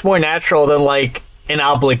so much more natural than like an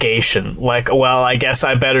obligation. Like, well, I guess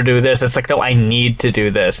I better do this. It's like, no, I need to do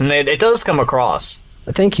this. And it does come across.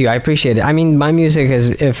 Thank you. I appreciate it. I mean, my music is,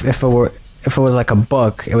 if it was like a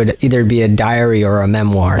book, it would either be a diary or a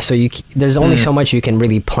memoir. So there's only so much you can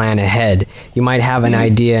really plan ahead. You might have an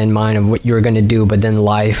idea in mind of what you're going to do, but then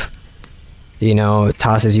life,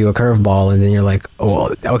 tosses you a curveball, and then you're like,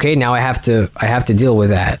 oh, okay, now I have to deal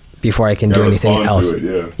with that before I can do anything else.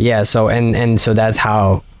 Yeah. So and so that's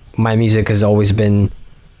how my music has always been.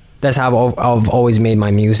 That's how I've always made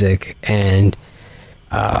my music, and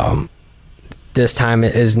this time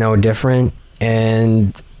it is no different.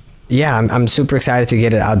 And yeah, I'm super excited to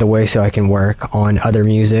get it out of the way so I can work on other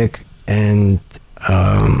music. And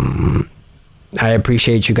I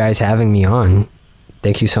appreciate you guys having me on.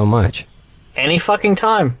 Thank you so much. Any fucking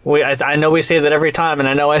time. I know we say that every time, and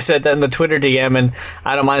I know I said that in the Twitter DM, and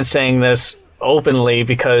I don't mind saying this openly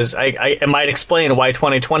because it might explain why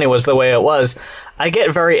 2020 was the way it was. I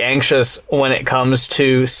get very anxious when it comes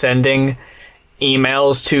to sending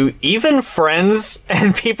emails to even friends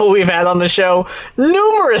and people we've had on the show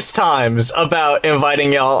numerous times about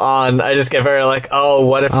inviting y'all on. I just get very like, oh,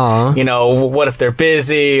 what if, what if they're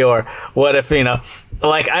busy, or what if,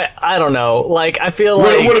 like, I don't know. Like, I feel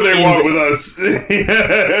like... What do they want with us?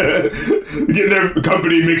 Getting their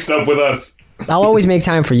company mixed up with us. I'll always make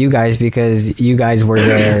time for you guys, because you guys were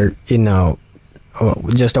there,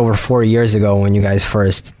 just over 4 years ago when you guys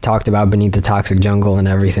first talked about Beneath the Toxic Jungle and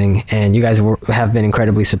everything. And you guys have been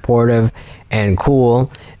incredibly supportive and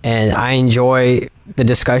cool. And I enjoy the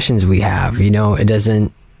discussions we have. It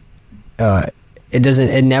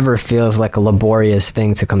never feels like a laborious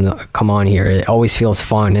thing to come on here. It always feels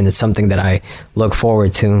fun, and it's something that I look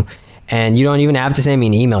forward to. And you don't even have to send me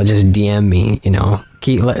an email, just DM me,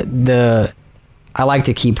 I like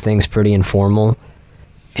to keep things pretty informal.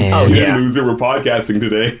 And loser, we're podcasting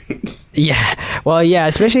today. Yeah. Well, yeah,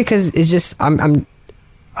 especially because it's just, I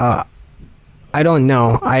don't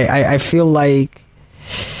know. I feel like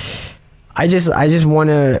I just want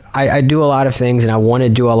to, I do a lot of things, and I want to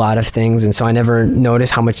do a lot of things. And so I never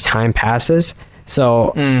notice how much time passes.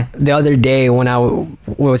 So the other day when I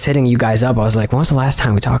was hitting you guys up, I was like, when was the last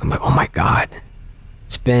time we talked? I'm like, oh my God,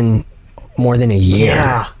 it's been more than a year.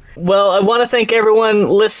 Yeah. Well, I want to thank everyone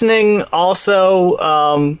listening. Also,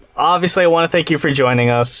 obviously, I want to thank you for joining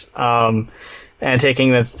us and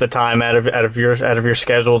taking the time out of your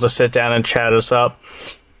schedule to sit down and chat us up.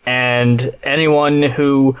 And anyone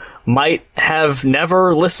who might have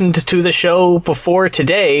never listened to the show before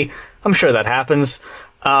today, I'm sure that happens.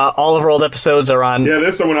 All of our old episodes are on. Yeah,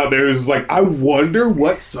 there's someone out there who's like, I wonder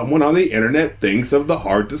what someone on the internet thinks of the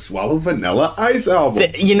Hard to Swallow Vanilla Ice album.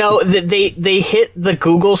 They hit the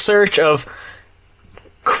Google search of,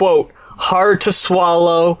 quote, hard to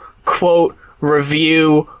swallow, quote,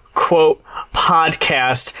 review, quote,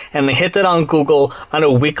 podcast, and they hit that on Google on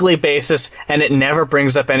a weekly basis, and it never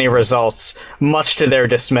brings up any results, much to their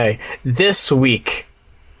dismay. This week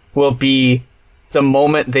will be the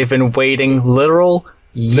moment they've been waiting literal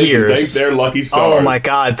years. They can thank their lucky stars. Oh my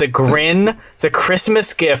God, the grin, the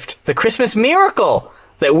Christmas gift, the Christmas miracle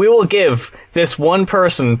that we will give this one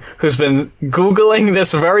person who's been Googling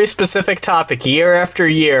this very specific topic year after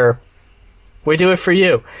year. We do it for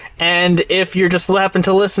you. And if you're just happen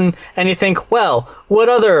to listen and you think, well, what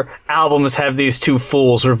other albums have these two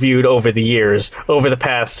fools reviewed over the years, over the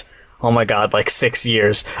past, oh my God, like 6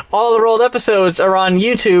 years? All the old episodes are on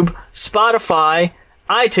YouTube, Spotify,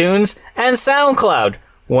 iTunes, and SoundCloud.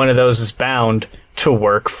 One of those is bound to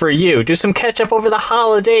work for you. Do some catch up over the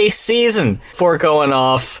holiday season before going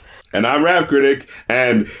off. And I'm Rap Critic,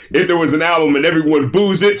 and if there was an album and everyone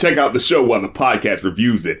boos it, check out the show while the podcast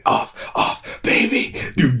reviews it. Off, baby.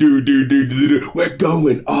 Do. We're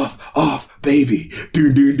going off, baby.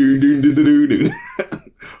 Do.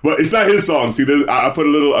 But it's not his song. See, I put a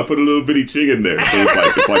little bitty ching in there. So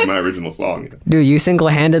it's like my original song. Dude, you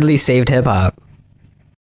single-handedly saved hip-hop.